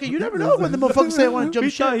motherfucker, you never know when the motherfucker say I want to jump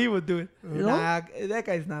We thought shit. he would do it. You know? Nah, that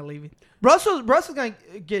guy's not leaving. Russell's gonna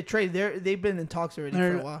get traded. They've been in talks already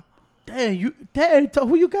for a while. Damn,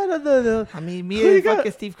 who you got on the I mean, me Who you and got?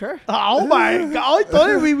 fucking Steve Kerr. oh my God, I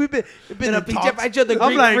thought we've been And a in PJ talks. Pacho, the I'm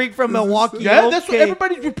Greek like, freak from Milwaukee. Yeah, that's what Okay.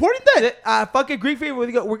 everybody's reporting that. Fucking Greek freak.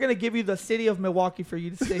 We're gonna give you the city of Milwaukee for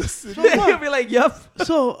you to stay. what? He'll be like, "Yup."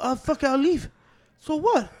 So, fuck, I'll leave. So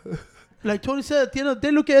what? Like Tony said, at the end of the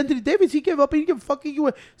day, look at Anthony Davis. He gave up. He gave fucking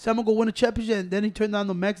you. So I'm going to go win a championship. And then he turned down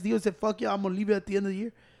the max deal and said, fuck yeah, I'm going to leave it at the end of the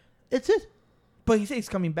year. It's it. But he said he's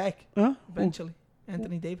coming back Huh? eventually.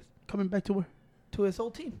 Anthony Davis Coming back to where? to his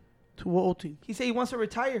old team. To what old team? He said he wants to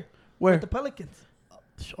retire Where? with the Pelicans.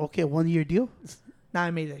 Okay, 1 year deal. Nah,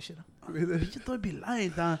 I made that shit up. You just don't be lying,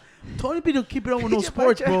 Don. Tony be don't keep it on with no PJ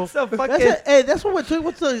sports, Pacho bro. is so fucking- That's it. Hey, that's what we're doing.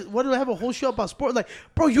 What do I have a whole show about sport? Like,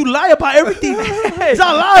 bro, you lie about everything. It's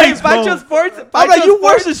not lies, bro. Pacho Sports. I'm like, Pacho you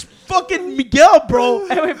worse Sports. than fucking Miguel, bro.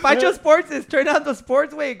 Hey, wait, Pacho Sports is turn on the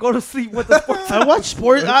sports way and go to sleep with the sports. I watch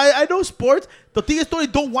sports. I know sports. The thing is, Tony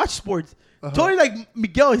don't watch sports. Tony, like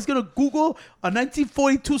Miguel, he's gonna Google a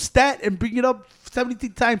 1942 stat and bring it up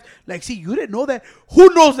 17 times. Like, see, you didn't know that. Who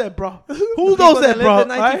knows that, bro? Who knows that, bro? In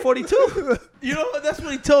 1942. You know, that's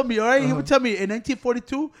what he told me, all right? He would tell me in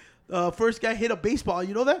 1942, first guy hit a baseball.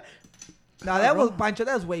 You know that? Nah, that was Pancho.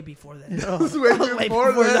 That was way before that. That was way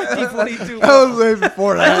before that. 1942. That was way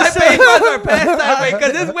before I that. pay us our pastime,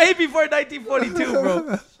 because it's way before 1942,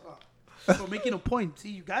 bro. So making a point. See,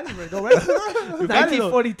 you got it right, though, right? You got it, though.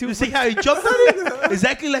 1942. You see how he jumped on it?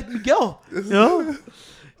 Exactly like Miguel. You know?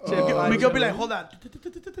 Miguel be like, hold on.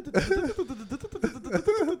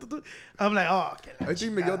 I'm like, oh, okay. I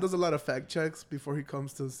think Miguel does a lot of fact checks before he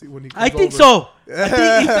comes to see when he comes I think over. so. I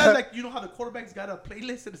think he does, like, you know how the quarterback's got a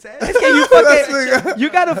playlist in his head? You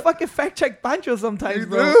gotta fucking fact check Pancho sometimes, You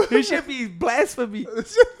bro. do? It should be blasphemy.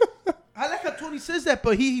 I like how Tony says that,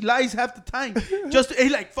 but he lies half the time. Just he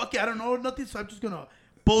like, fuck it, I don't know nothing, so I'm just gonna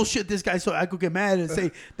bullshit this guy so I could get mad and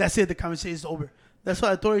say, that's it, the conversation is over. That's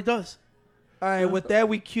what Tony does. All right, with that,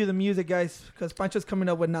 we cue the music, guys, because Pancho's coming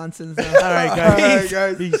up with nonsense now. All right, guys. All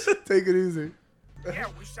right, guys. Peace. Take it easy. Yeah,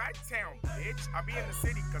 we Chi-Town, bitch. I be in the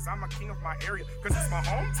city cause I'm a king of my area. Cause it's my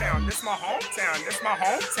hometown, this my hometown, this my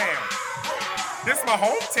hometown. This my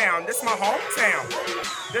hometown, this my hometown.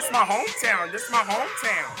 This my hometown, this my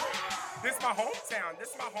hometown. This my hometown,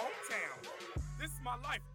 this my hometown. This is my life.